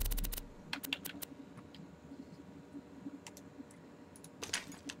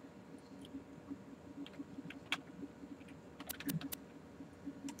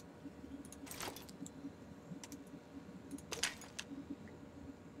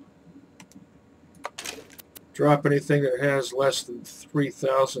 Drop anything that has less than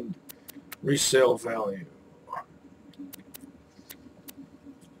 3,000 resale value.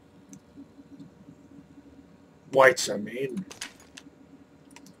 Whites, I mean.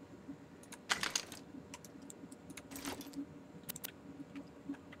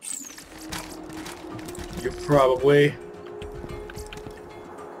 You probably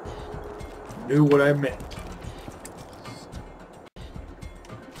knew what I meant.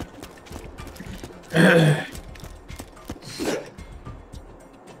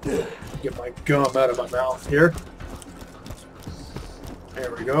 Get my gum out of my mouth here.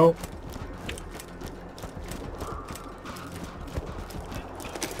 There we go.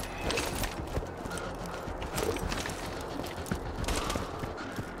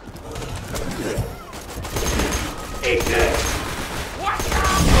 Eat this! Watch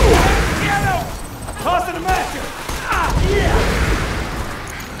out! Get him! Tossing him at you! Yeah!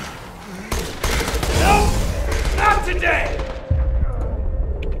 Nope! Not today!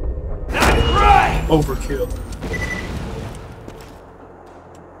 Not right! Overkill.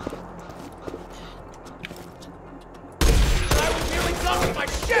 I was nearly done with my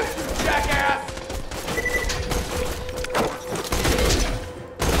shift, you jackass!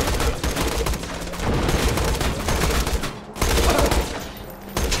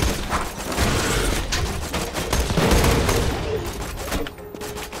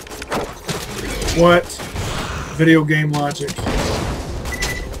 What? Video game logic.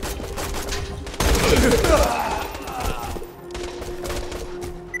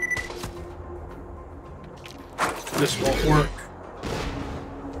 This won't work.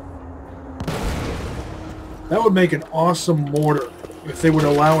 That would make an awesome mortar if they would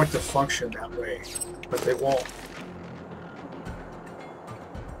allow it to function that way, but they won't.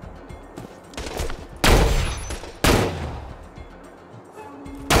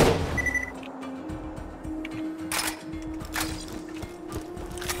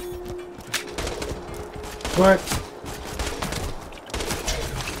 What?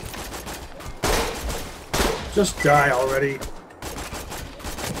 Just die already.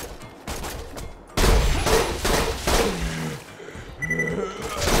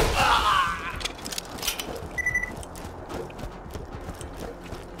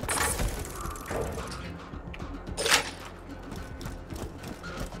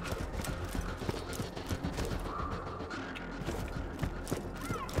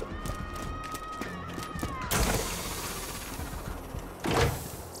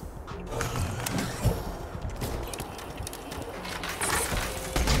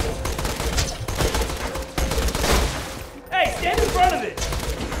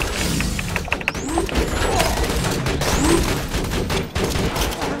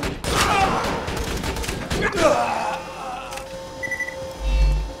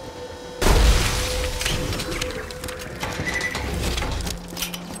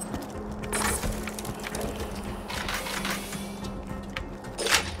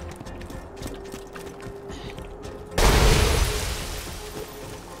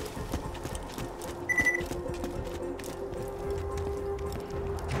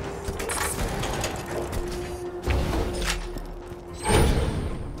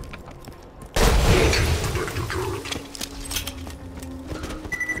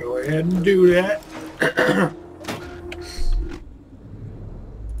 Go ahead and do that.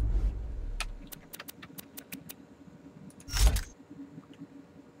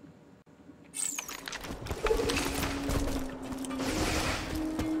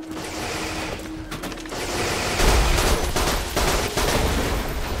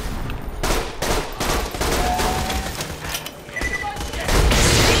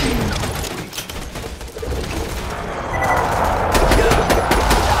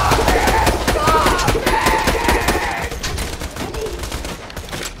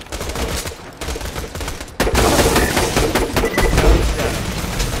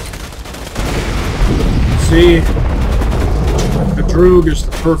 See, the Droog is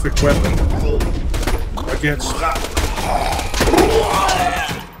the perfect weapon against.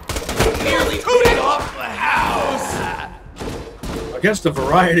 Nearly hooted off the house. against a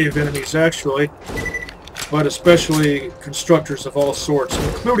variety of enemies actually, but especially constructors of all sorts,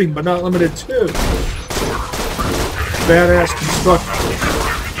 including but not limited to badass constructors.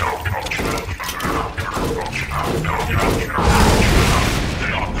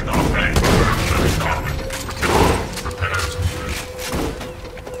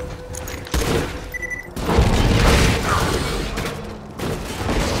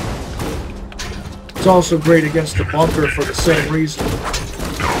 It's also great against the bunker for the same reason.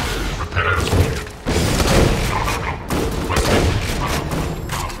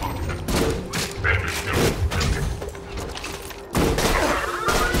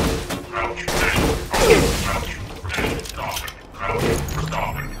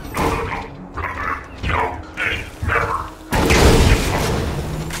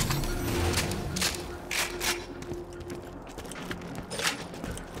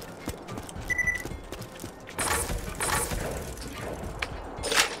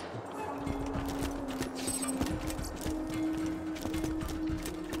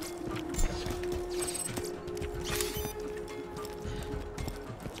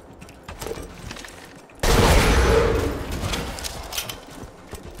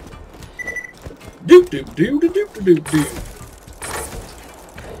 Doop doop doo doop doop doop doo.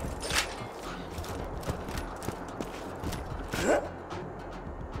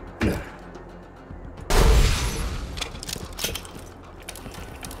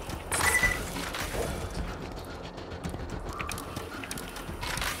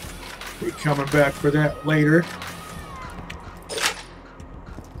 We're coming back for that later.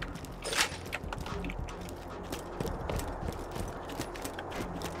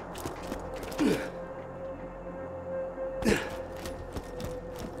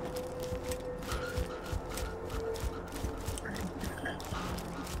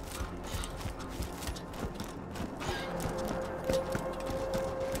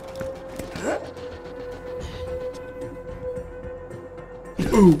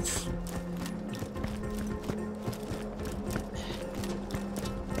 Oof.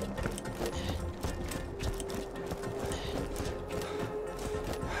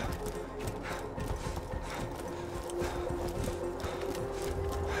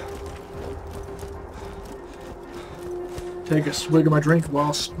 Take a swig of my drink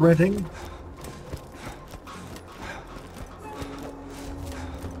while sprinting.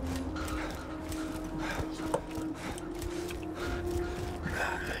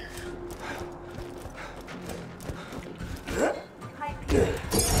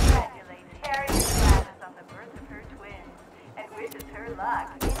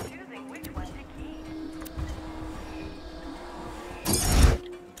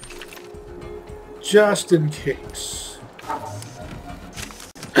 Just in case.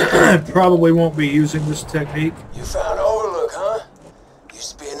 Probably won't be using this technique. You found Overlook, huh?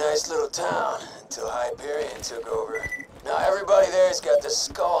 Used to be a nice little town until Hyperion took over. Now everybody there's got the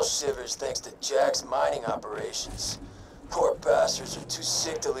skull shivers thanks to Jack's mining operations. Poor bastards are too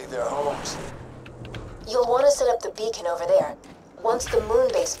sick to leave their homes. You'll want to set up the beacon over there. Once the moon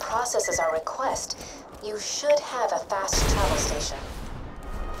base processes our request, you should have a fast travel station.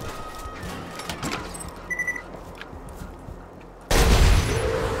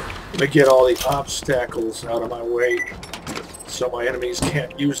 Let me get all the obstacles out of my way so my enemies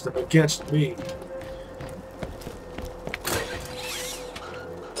can't use them against me.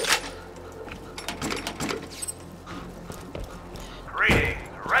 Greetings,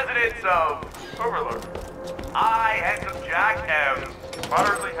 residents of Overlook. I, Handsome Jack, am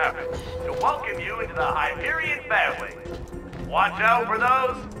utterly happy to welcome you into the Hyperion family. Watch out for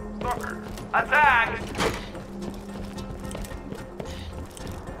those stalkers. Attack!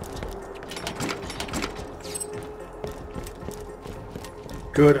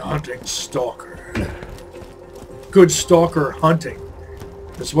 Good hunting, stalker. Good stalker hunting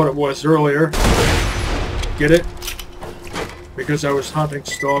is what it was earlier. Get it? Because I was hunting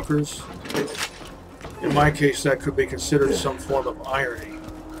stalkers. In my case, that could be considered some form of irony.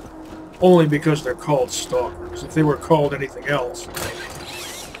 Only because they're called stalkers. If they were called anything else,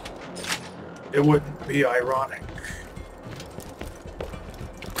 it wouldn't be ironic.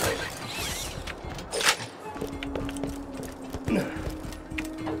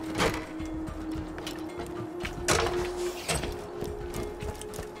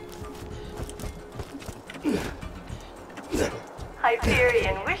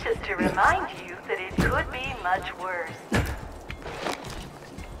 Hyperion wishes to remind you that it could be much worse.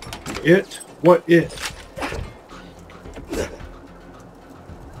 It? What it?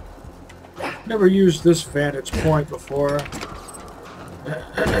 Never used this vantage point before.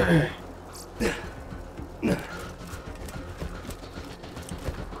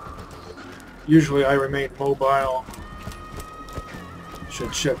 Usually I remain mobile.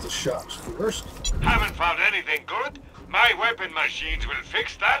 Should check the shops first. Haven't found anything good? My weapon machines will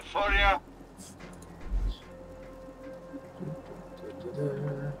fix that for you.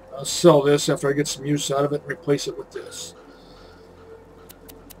 I'll sell this after I get some use out of it and replace it with this.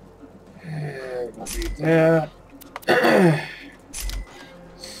 And we'll need that.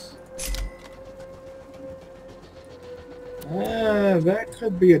 That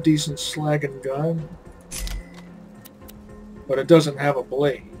could be a decent slagging gun. But it doesn't have a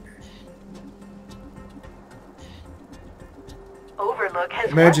blade. Overlook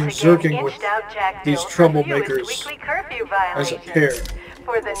has Imagine once again zerking with inched out Jack these Bill for troublemakers fewest weekly curfew as a violations. pair.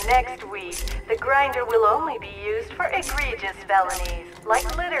 For the next week, the grinder will only be used for egregious felonies,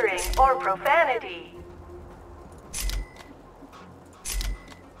 like littering or profanity.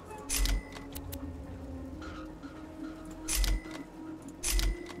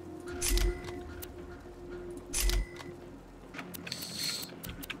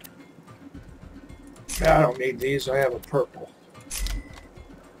 I don't need these, I have a purple.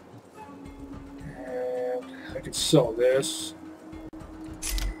 And I can sell this.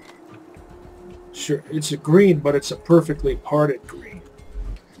 Sure, it's a green, but it's a perfectly parted green.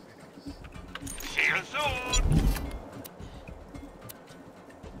 See you soon.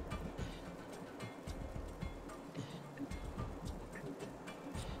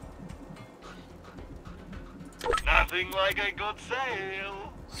 Nothing like a good sale.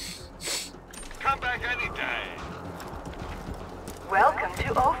 Come back anytime. Welcome to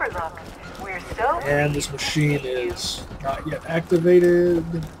Overlook. We're so And this machine is not yet activated.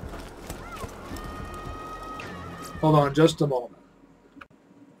 Hold on just a moment.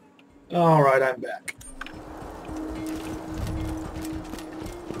 Alright, I'm back.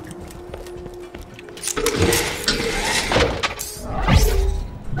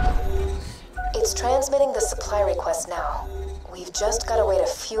 It's transmitting the supply request now. We've just got to wait a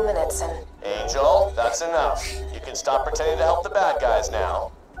few minutes and... Angel, that's enough. You can stop pretending to help the bad guys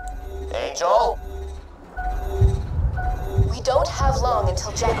now. Angel? We don't have long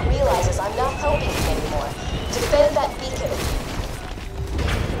until Jack realizes I'm not helping him anymore. Defend that beacon.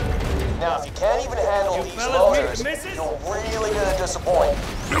 Now, if you can't even handle these loaders, you're really gonna disappoint.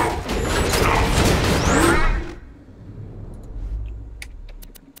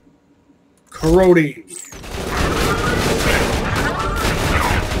 Karate.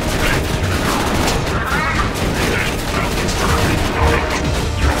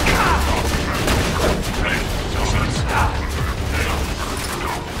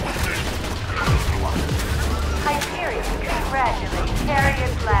 congratulates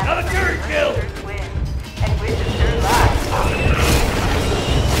Harriet's last Another Fury kill! win and wishes her luck.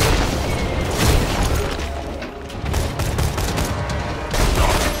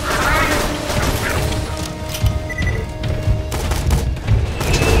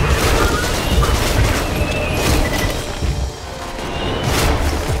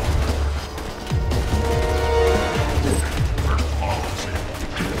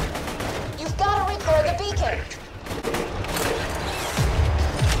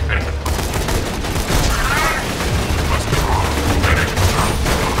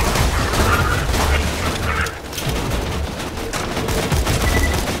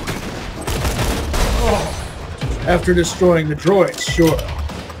 After destroying the droids, sure.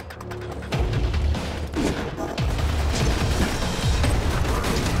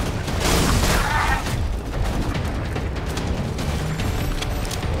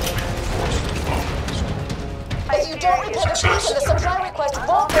 If you don't repair the beacon, the supply request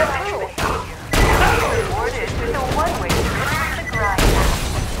won't go through. Rewarded with a one-way trip to the grinder.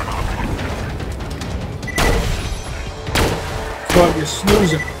 But you're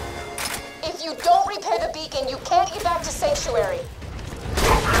snoozing. If you don't repair the beacon, you can't get back to Sanctuary.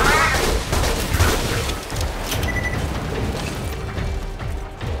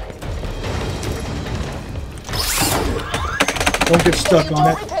 Don't get stuck If you on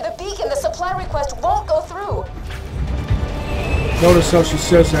don't it. repair the beacon, the supply request won't go through. Notice how she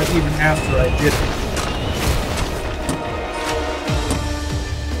says that even after I did it.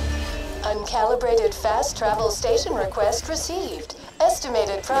 Uncalibrated fast travel station request received.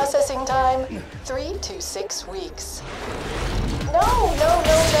 Estimated processing time, 3 to 6 weeks. No.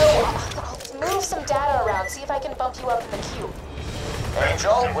 I'll move some data around, see if I can bump you up in the queue.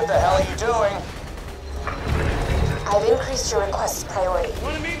 Angel, what the hell are you doing? I've increased your request's priority.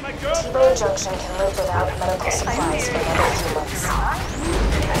 T-Bone Junction can live without medical supplies for another few months.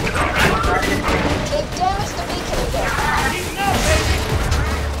 They've damaged the beacon again.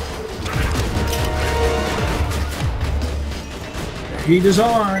 Heat is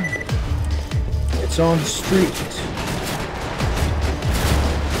on. It's on the street.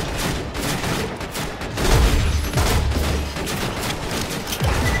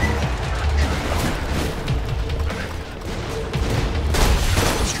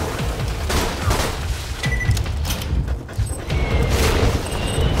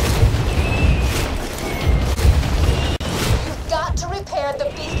 You've got to repair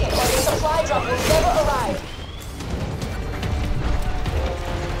the beacon or the supply drop will never arrive.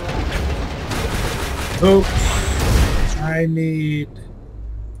 Oops. I need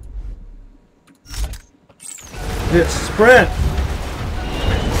this sprint.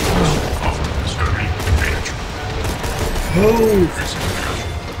 Move.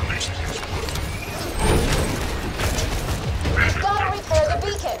 You've got to repair the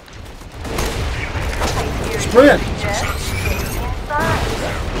beacon. Sprint. Inside,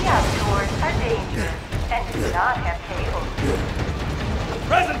 the outdoors are dangerous and do not have cables.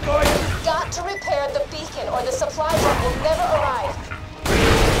 Present for you! You've got to repair the beacon or the supply drop will never arrive.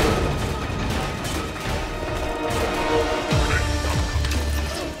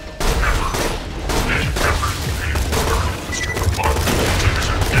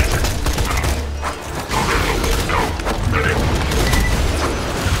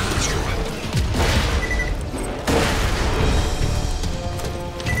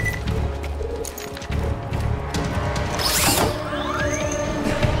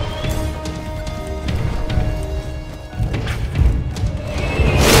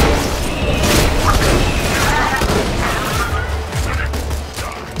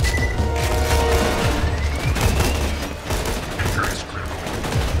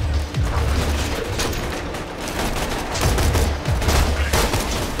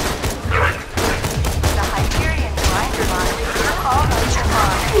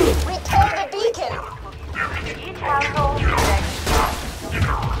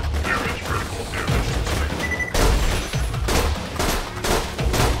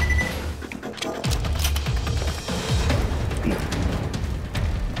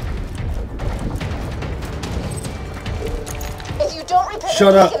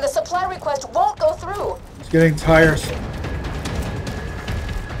 Shut up. The supply request won't go through. It's getting tiresome.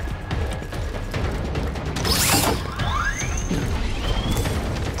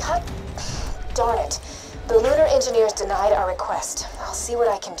 Cut. Darn it. The lunar engineers denied our request. I'll see what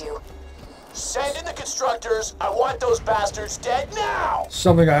I can do. Send in the constructors. I want those bastards dead now!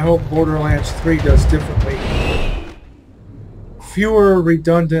 Something I hope Borderlands 3 does differently. Fewer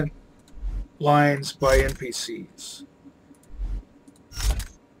redundant lines by NPCs.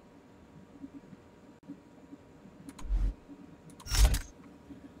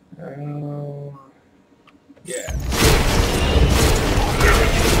 Yeah.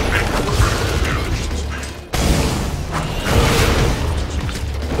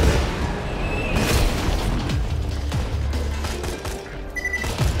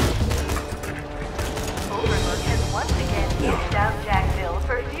 Overlook has once again issued out Jackville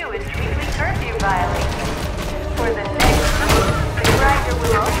for fewest weekly curfew violations. For the next week, the grinder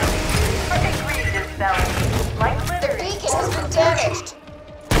will only be used for egregious felonies, like littering. The beacon has been damaged.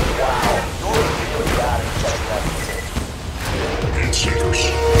 Wow, you're really bad at checking that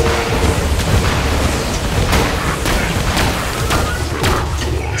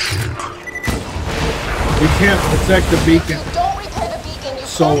We can't protect the beacon. If you don't repair the beacon, you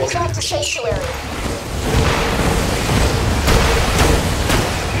Solo. can't get back to sanctuary.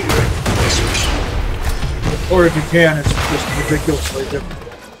 Or if you can, it's just ridiculously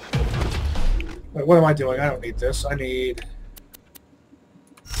difficult. Wait, what am I doing? I don't need this. I need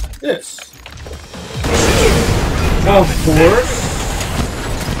this. Of course.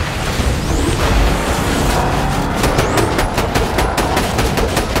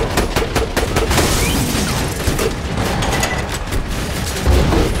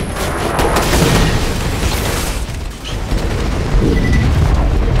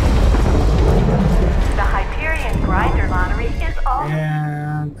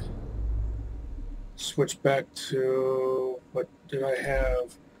 And switch back to what did I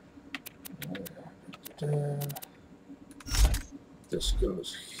have? This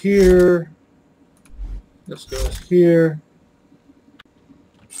goes here. This goes here.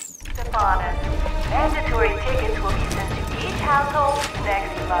 Stefana, mandatory tickets will be sent to each household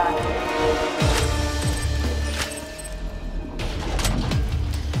next month.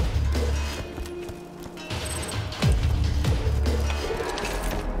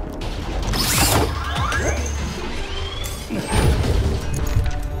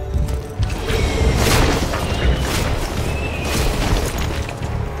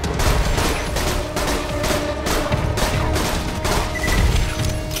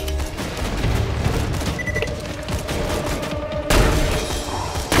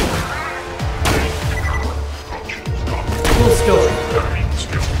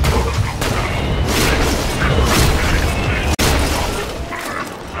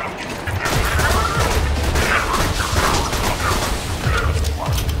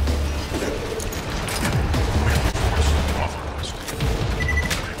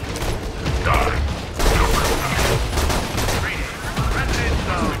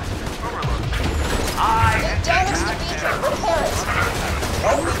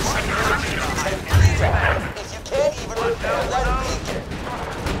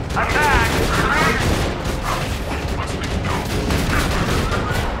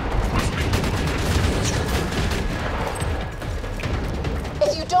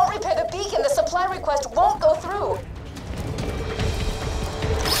 don't repair the beacon, the supply request won't go through.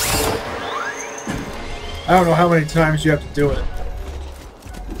 I don't know how many times you have to do it.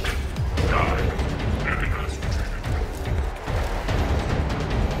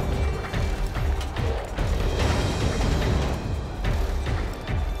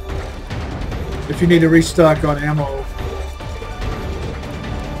 If you need to restock on ammo.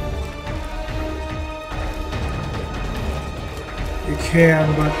 You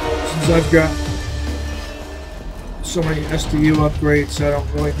can, but since I've got so many SDU upgrades, I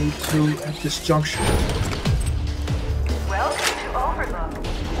don't really need to at this juncture. Welcome to Overlook.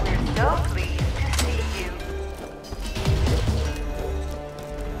 We're so pleased to see you.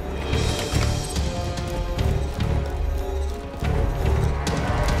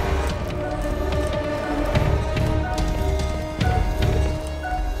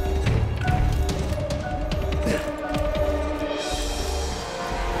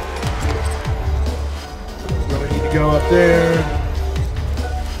 Go up there.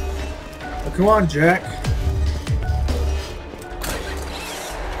 Oh, come on, Jack.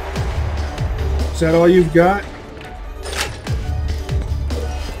 Is that all you've got?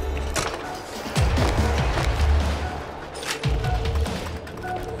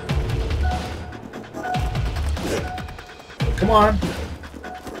 Come on.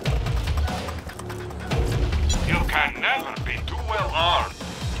 You can never be too well armed.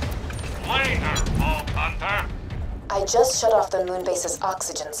 Later, Vault Hunter. I just shut off the moon base's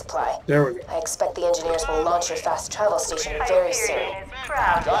oxygen supply. There we go. I expect the engineers will launch your fast travel station very soon.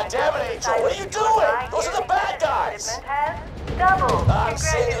 God damn it, Angel, what are you doing? Those are the bad guys! I'm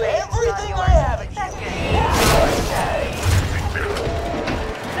sending everything I have at you.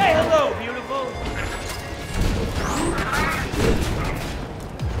 Say hello, beautiful.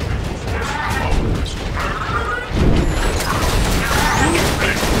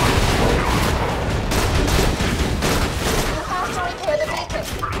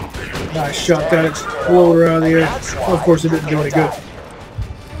 I shot that exploder out of the air. Well, of course, it didn't do any good.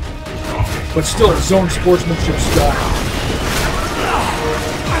 But still, its own sportsmanship style.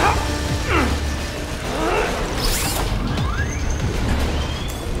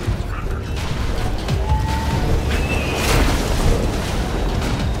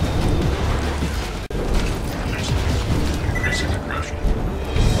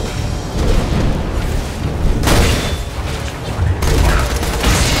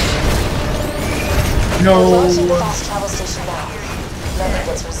 No. Fast travel station now. Never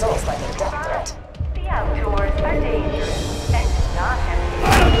gets results like a death threat. The outdoors are dangerous and do not have I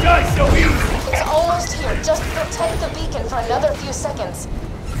don't die so easy. It's almost here. Just protect the beacon for another few seconds.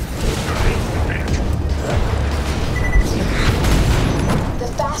 The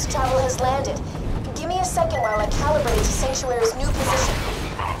fast travel has landed. Give me a second while I calibrate it to Sanctuary's new position.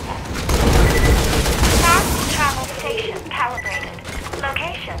 Fast travel station calibrated.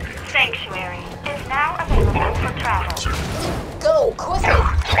 Location, Sanctuary, is now available for travel. Go, quickly!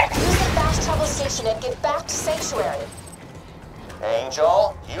 Use the fast travel station and get back to Sanctuary.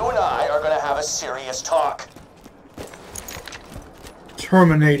 Angel, you and I are gonna have a serious talk.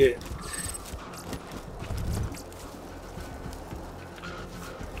 Terminated.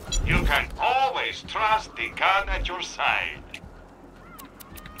 You can always trust the gun at your side.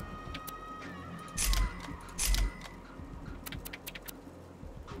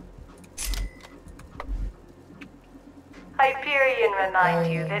 Hyperion reminds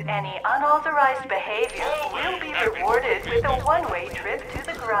you that any unauthorized behavior will be rewarded with a one-way trip to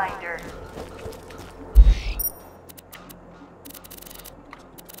the grinder.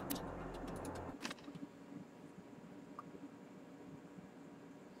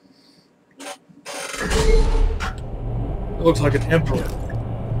 It looks like an emperor.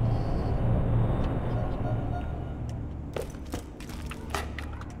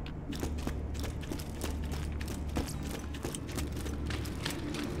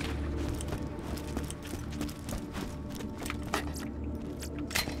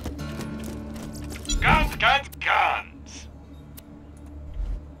 Guns, guns, guns!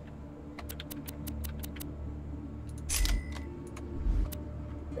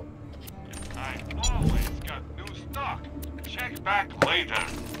 I've always got new stock. Check back later.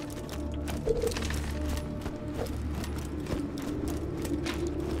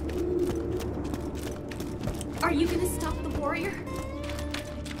 Are you gonna stop the warrior?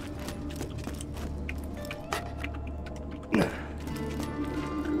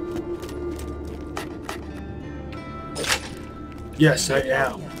 Yes, I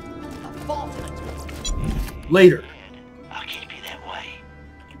am. Later. I'll keep you that way.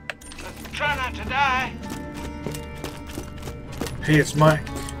 Try not to die. Hey, it's Mike.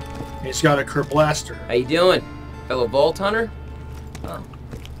 He's got a Kerblaster. How you doing, fellow Vault Hunter? Oh,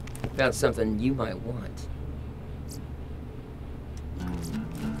 found something you might want.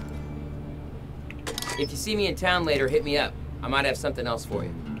 If you see me in town later, hit me up. I might have something else for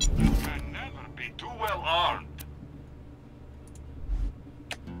you. You can never be too well armed.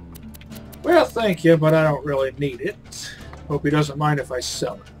 Well, thank you, but I don't really need it. Hope he doesn't mind if I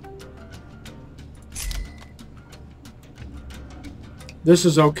sell it. This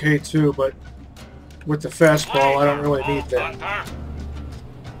is okay too, but with the fastball, I don't really need that.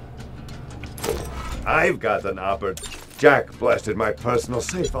 I've got an opportunity. Jack blasted my personal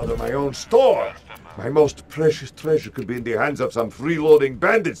safe out of my own store. My most precious treasure could be in the hands of some freeloading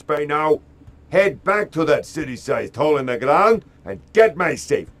bandits by now. Head back to that city-sized hole in the ground and get my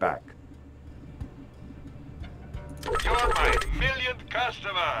safe back. You're my millionth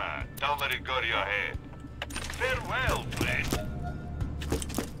customer. Don't let it go to your head. Farewell, friend.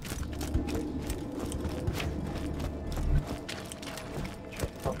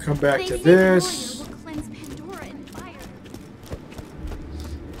 I'll come back to this.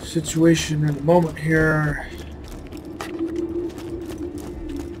 Situation in a moment here.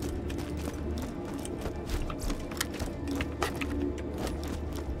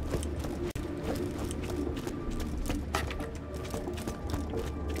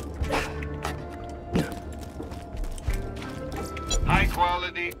 High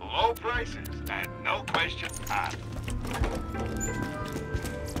quality, low prices, and no questions asked.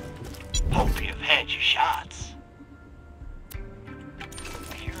 Hope you've had your shots.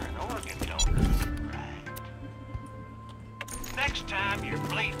 Next time you're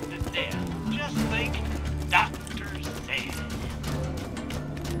bleeding to death, just think, doctor said.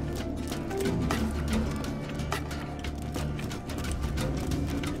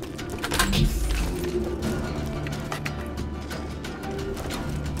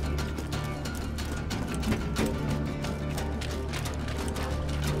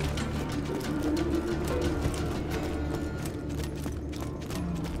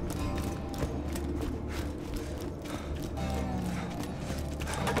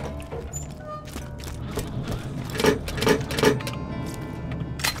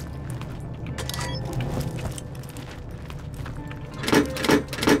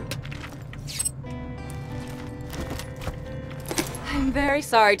 Very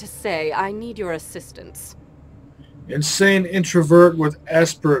sorry to say, I need your assistance. Insane introvert with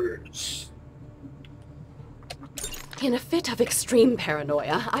Asperger's. In a fit of extreme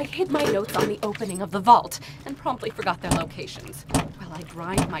paranoia, I hid my notes on the opening of the vault and promptly forgot their locations. While I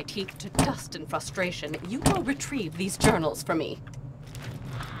grind my teeth to dust in frustration, you will retrieve these journals for me.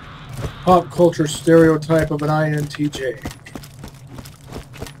 Pop culture stereotype of an INTJ.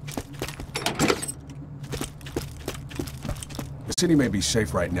 The city may be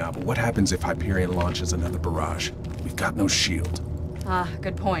safe right now, but what happens if Hyperion launches another barrage? We've got no shield. Ah,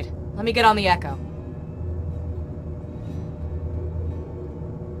 good point. Let me get on the Echo.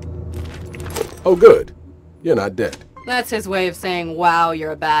 Oh, good. You're not dead. That's his way of saying, wow,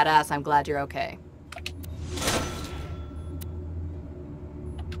 you're a badass, I'm glad you're okay.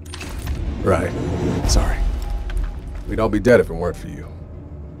 Right. Sorry. We'd all be dead if it weren't for you.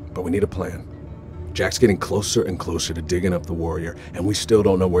 But we need a plan. Jack's getting closer and closer to digging up the warrior, and we still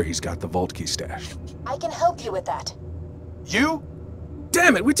don't know where he's got the vault key stashed. I can help you with that. You?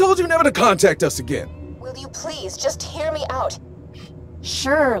 Damn it, we told you never to contact us again. Will you please just hear me out?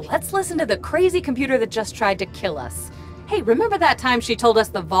 Sure, let's listen to the crazy computer that just tried to kill us. Hey, remember that time she told us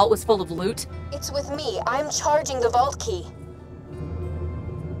the vault was full of loot? It's with me. I'm charging the vault key.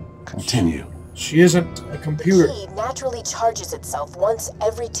 Continue. She isn't a computer. The key naturally charges itself once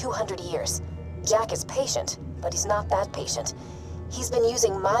every 200 years. Jack is patient, but he's not that patient. He's been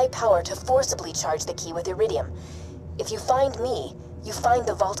using my power to forcibly charge the key with iridium. If you find me, you find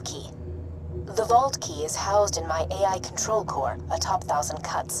the vault key. The vault key is housed in my AI control core atop 1,000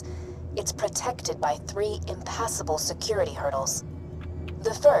 Cuts. It's protected by 3 impassable security hurdles.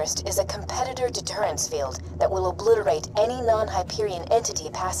 The first is a competitor deterrence field that will obliterate any non-Hyperion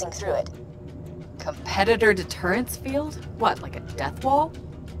entity passing through it. Competitor deterrence field? What, like a death wall?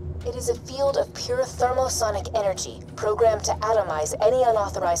 It is a field of pure thermosonic energy, programmed to atomize any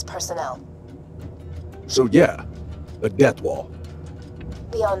unauthorized personnel. So yeah, a death wall.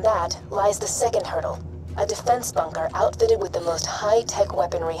 Beyond that lies the second hurdle, a defense bunker outfitted with the most high-tech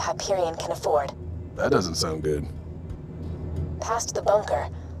weaponry Hyperion can afford. That doesn't sound good. Past the bunker,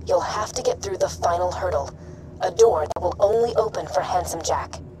 you'll have to get through the final hurdle, a door that will only open for Handsome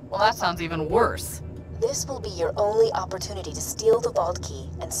Jack. Well, that sounds even worse. This will be your only opportunity to steal the vault key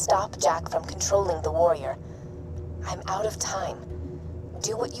and stop Jack from controlling the warrior. I'm out of time.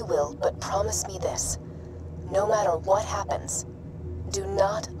 Do what you will, but promise me this. No matter what happens, do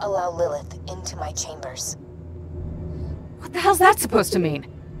not allow Lilith into my chambers. What the hell's that supposed to mean?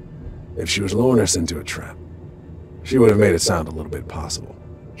 If she was luring us into a trap, she would have made it sound a little bit possible.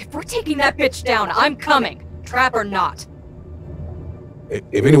 If we're taking that bitch down, I'm coming. Trap or not.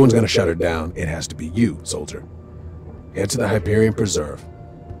 If anyone's gonna shut her down, it has to be you, soldier. Head to the Hyperion Preserve.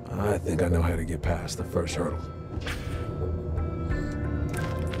 I think I know how to get past the first hurdle.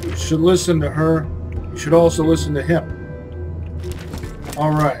 You should listen to her. You should also listen to him.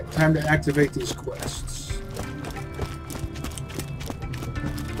 Alright, time to activate these quests.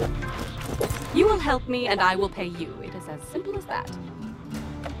 You will help me and I will pay you. It is as simple as that.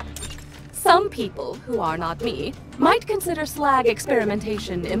 Some people, who are not me, might consider slag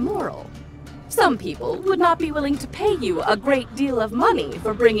experimentation immoral. Some people would not be willing to pay you a great deal of money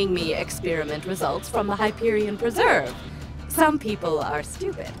for bringing me experiment results from the Hyperion Preserve. Some people are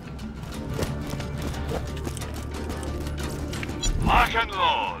stupid. Lock and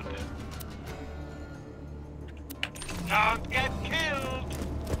load. Don't get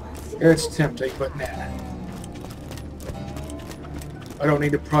killed. It's tempting, but nah. I don't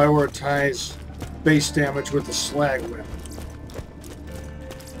need to prioritize base damage with the slag weapon.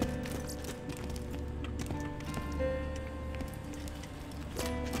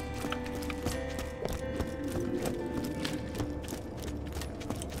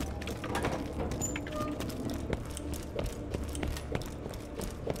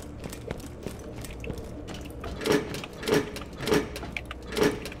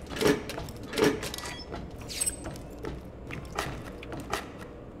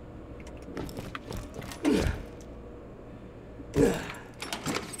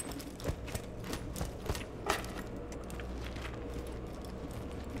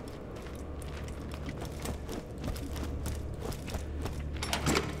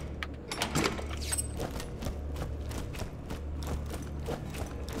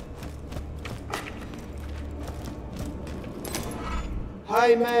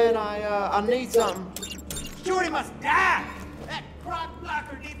 Hey man, I need something. Shorty must die! That crock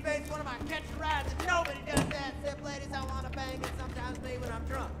blocker defaced one of my catch rides, and nobody does that except ladies I want to bang and sometimes me when I'm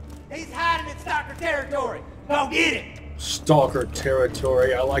drunk. He's hiding in stalker territory. Go get it! Stalker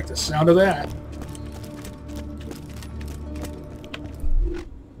territory. I like the sound of that.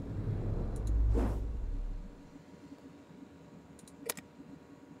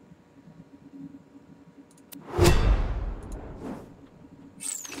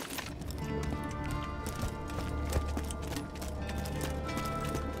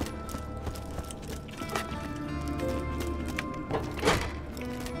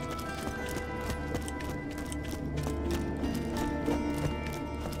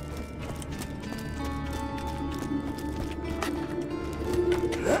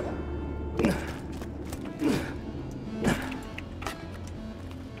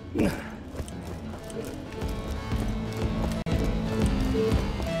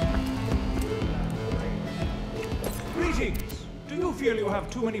 Do you feel you have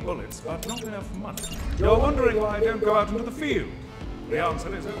too many bullets, but not enough money? You're wondering why I don't go out into the field? The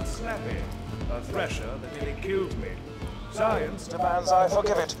answer is old Slappy, a thresher that nearly killed me. Science demands I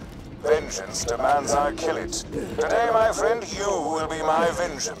forgive it. Vengeance demands I kill it. Today, my friend, you will be my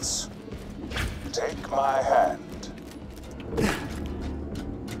vengeance. Take my hand.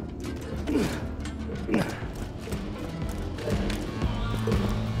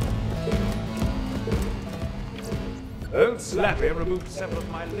 Old Slappy removed several of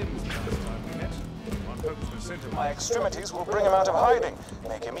my limbs the last time we met. On purpose to send him. My extremities will bring him out of hiding,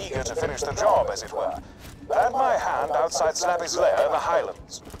 make him eager to finish the job, as it were. Pad my hand outside Slappy's lair in the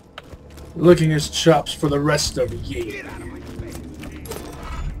Highlands. Licking his chops for the rest of ye. A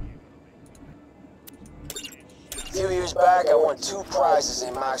few years back, I won 2 prizes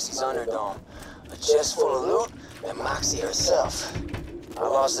in Moxie's Underdome. A chest full of loot, and Moxie herself. I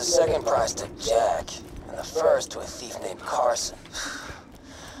lost the second prize to Jack, and the first to a thief named Carson.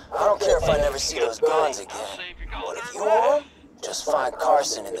 I don't care if I never see those guns again, but if you want them, just find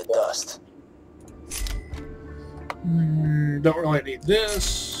Carson in the dust. Don't really need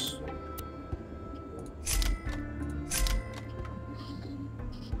this.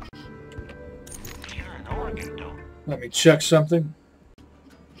 Let me check something.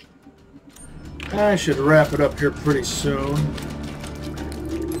 I should wrap it up here pretty soon.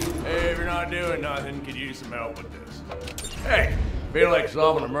 Hey, if you're not doing nothing, could use some help with this. Hey, feel like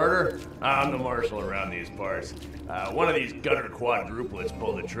solving a murder? I'm the marshal around these parts. One of these gutter quadruplets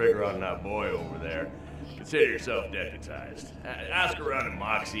pulled the trigger on that boy over there. Consider yourself deputized. Ask around at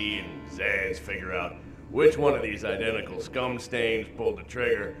Moxie and Zan's, figure out which one of these identical scum stains pulled the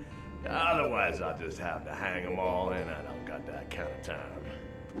trigger. Otherwise, I'll just have to hang them all, and I don't got that kind of time.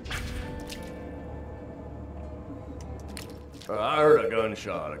 I heard a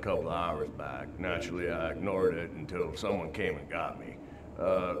gunshot a couple of hours back. Naturally, I ignored it until someone came and got me.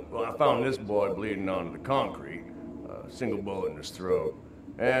 Well, I found this boy bleeding onto the concrete, a single bullet in his throat.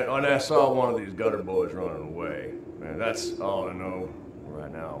 And I saw one of these gutter boys running away. And that's all I know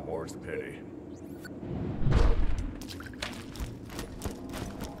right now, more's the pity.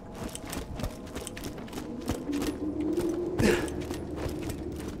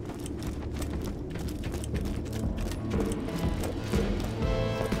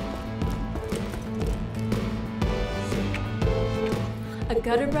 A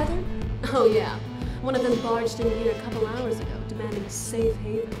gutter brother? Oh yeah. One of them barged in here a couple hours ago, demanding a safe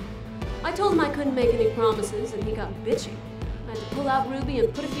haven. I told him I couldn't make any promises, and he got bitchy. I had to pull out Ruby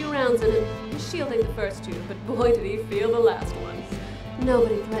and put a few rounds in him, shielding the first two, but boy did he feel the last one.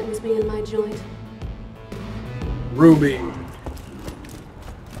 Nobody threatens me in my joint. Ruby.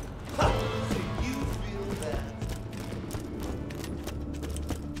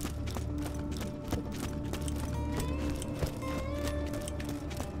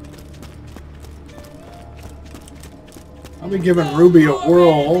 I'll be giving Ruby a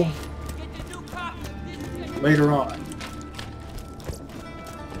whirl later on.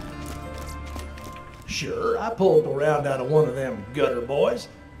 Sure, I pulled the round out of one of them gutter boys.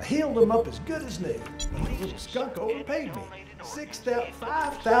 I healed him up as good as new. But the little skunk overpaid me.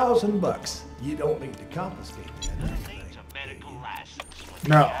 $5,000. You don't need to confiscate that.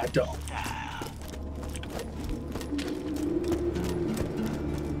 No, I don't.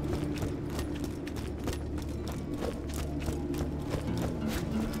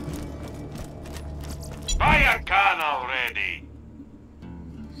 Buy a gun already!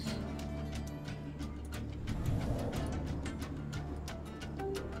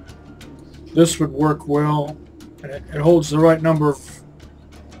 This would work well, and it holds the right number of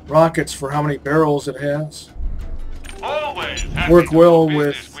rockets for how many barrels it has. Always Work well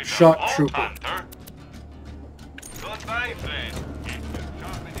with Shock Trooper. Goodbye, friend.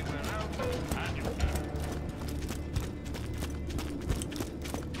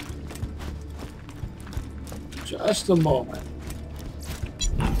 Just a moment.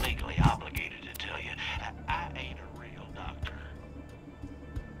 I'm legally obligated to tell you I ain't a real doctor.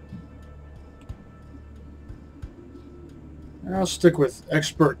 I'll stick with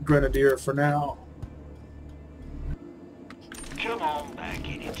Expert Grenadier for now. Come on back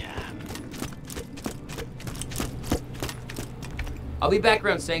anytime. I'll be back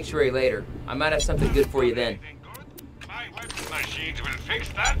around Sanctuary later. I might have something good for you then. My weapon machines will fix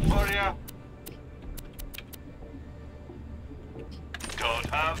that for you. Don't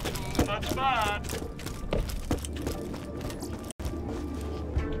have too much fun.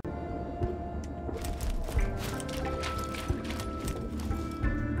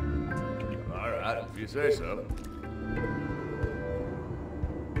 Alright, if you say so.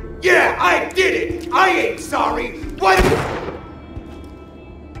 Yeah, I did it! I ain't sorry! What?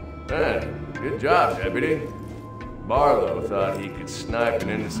 Man, good job, Deputy. Barlow thought he could snipe an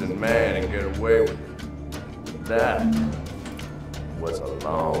innocent man and get away with it. That was a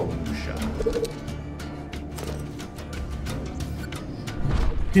long shot.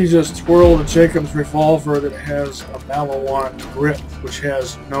 He just twirled a Jacobs revolver that has a Malawan grip, which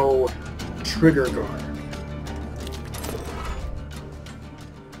has no trigger guard.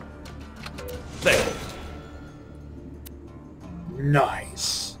 There.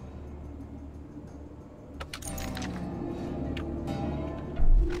 Nice.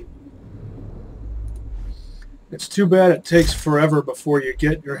 It's too bad it takes forever before you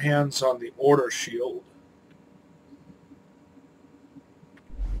get your hands on the order shield.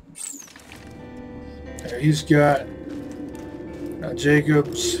 There, he's got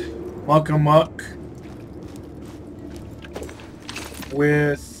Jacobs Muck-a-Muck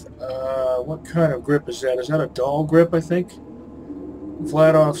with what kind of grip is that? Is that a doll grip, I think?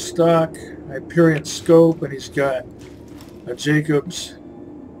 Flat off stock, Hyperion scope, and he's got a Jacobs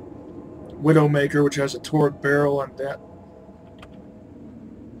Widowmaker, which has a torque barrel and that.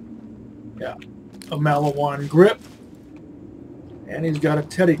 Yeah, a Malawan grip, and he's got a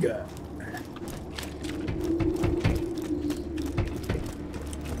teddy gun.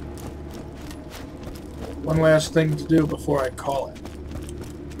 One last thing to do before I call it.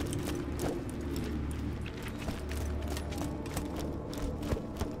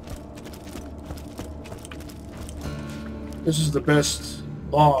 This is the best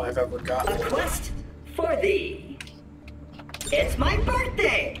law I've ever gotten. A quest for thee. It's my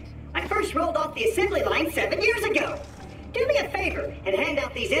birthday! I first first rolled off the assembly line 7 years ago. Do me a favor and hand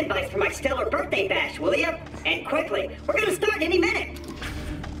out these invites for my stellar birthday bash, will you? And quickly. We're gonna start any minute.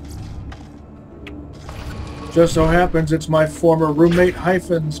 Just so happens it's my former roommate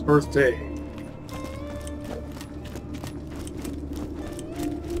Hyphen's birthday.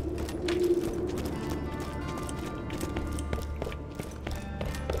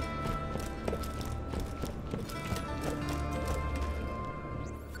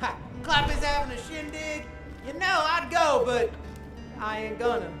 Ha! Clappy's having a shindig? You know, I'd go, but I ain't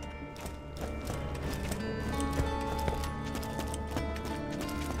gonna.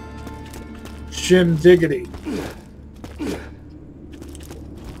 Shin diggity.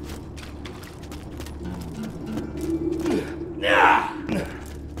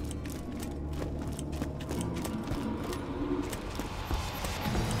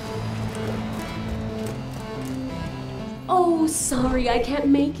 Oh, sorry, I can't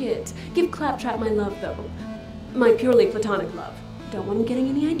make it. Give Claptrap my love, though. My purely platonic love. Don't want him getting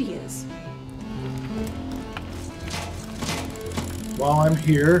any ideas. While I'm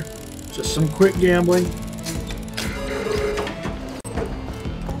here, just some quick gambling.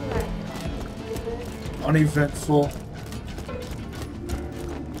 Uneventful.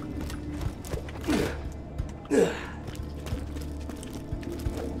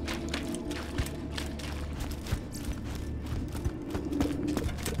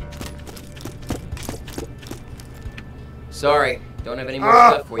 Sorry, don't have any more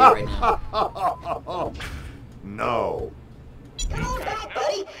stuff for you right now. No. Come on back,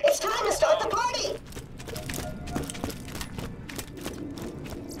 buddy. It's time to start the party.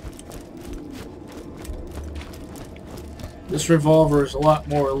 This revolver is a lot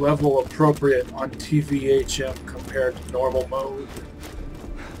more level appropriate on TVHM compared to normal mode.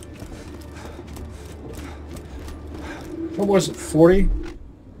 What was it, 40?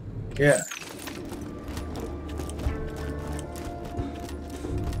 Yeah.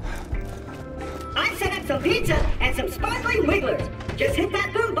 I set up some pizza and some sparkling wigglers. Just hit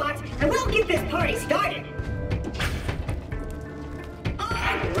that boombox and we'll get this party started. All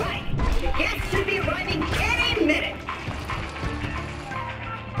right. The guests should be arriving any minute.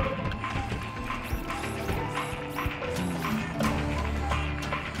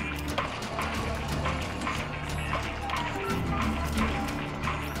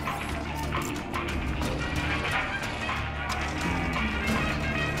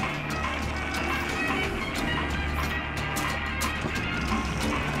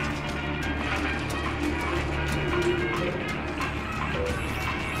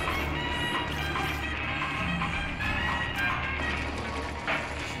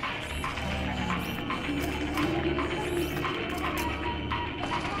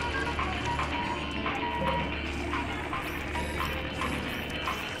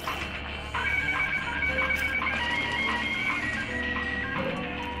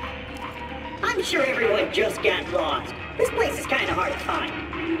 I'm sure everyone just got lost. This place is kind of hard to find.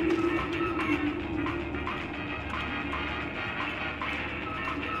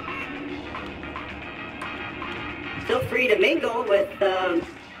 Feel free to mingle with,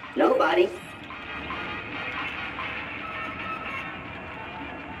 nobody.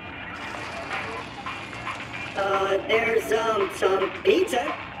 There's, some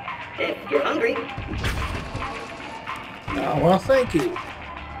pizza, if you're hungry. Oh, well, thank you.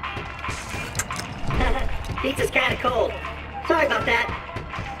 Pizza's kind of cold. Sorry about that.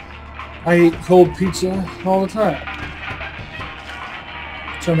 I eat cold pizza all the time.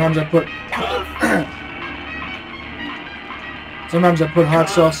 Sometimes I put sometimes I put hot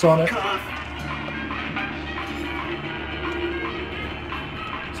sauce on it.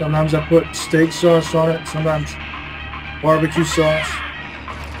 Sometimes I put steak sauce on it. Sometimes barbecue sauce.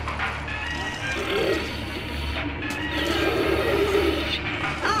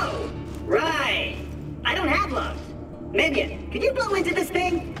 Oh, right. I don't have lungs. Minion, could you blow into this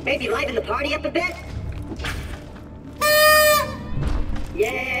thing? Maybe liven the party up a bit?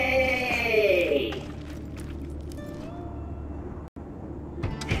 Yay!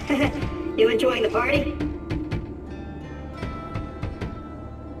 You enjoying the party?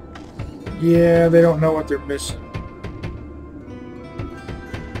 Yeah, they don't know what they're missing.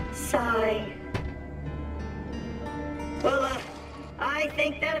 Sigh. Well, I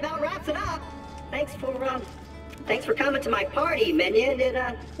think that about wraps it up. Thanks for coming to my party, Minion.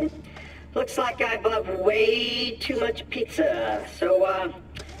 It looks like I bought way too much pizza. So,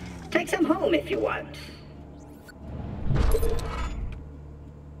 take some home if you want.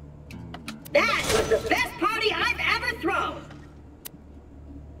 That was the best party I've ever thrown!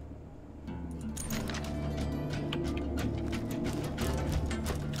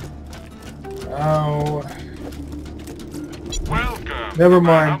 Oh. Welcome. Never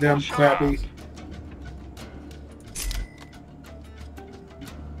mind them, Clappy.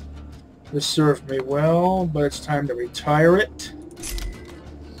 This served me well, but it's time to retire it.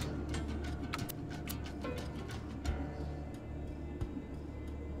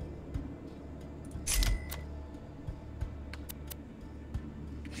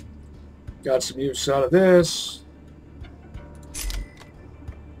 Got some use out of this.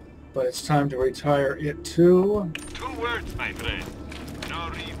 But it's time to retire it too. 2 words, my friend. No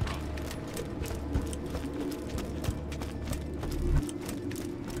refund.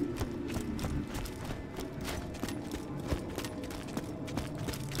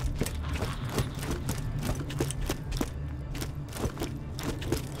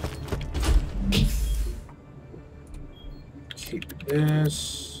 Keep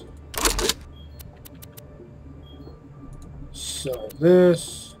this. Sell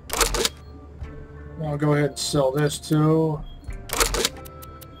this. I'll go ahead and sell this too.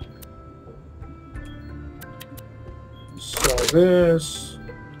 Sell this.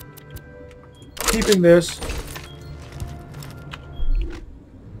 Keeping this.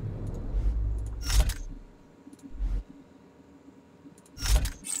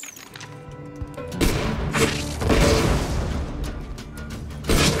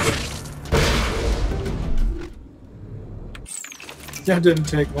 That didn't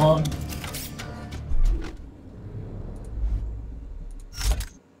take long.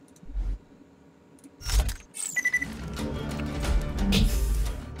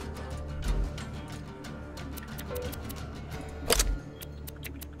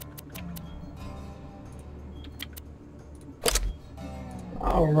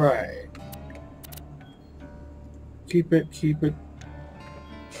 All right. Keep it, keep it.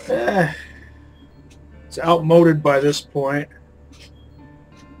 It's outmoded by this point.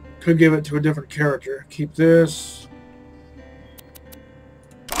 Could give it to a different character. Keep this.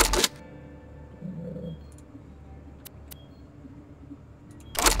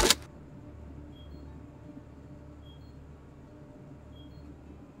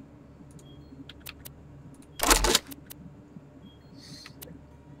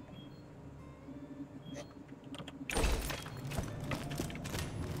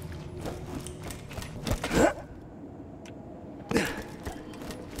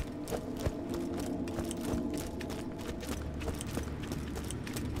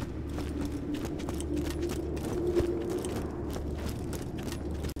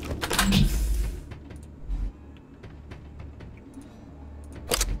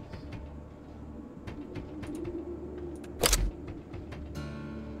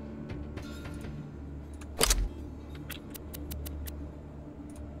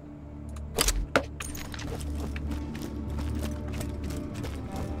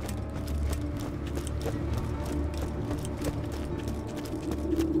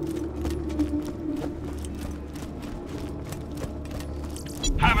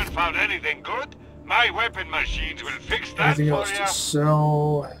 Found anything good? My weapon machines will fix that Anything for else you. to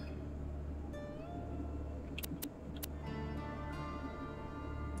sell?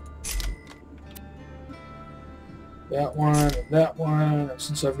 That one and that one. And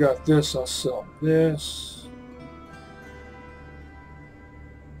since I've got this, I'll sell this.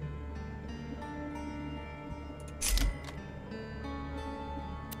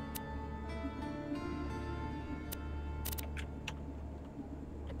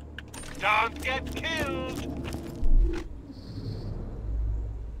 Don't get killed!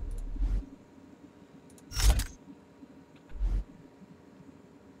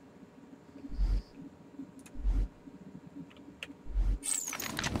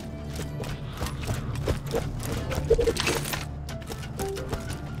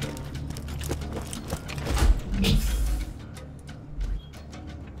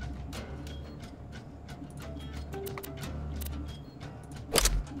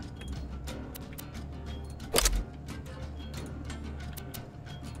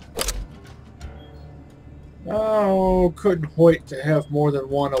 Oh, couldn't wait to have more than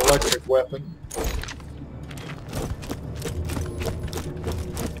one electric weapon.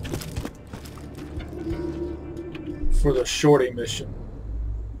 For the shorty mission.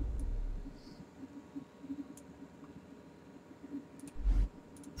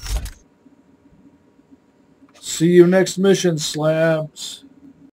 See you next mission, slabs.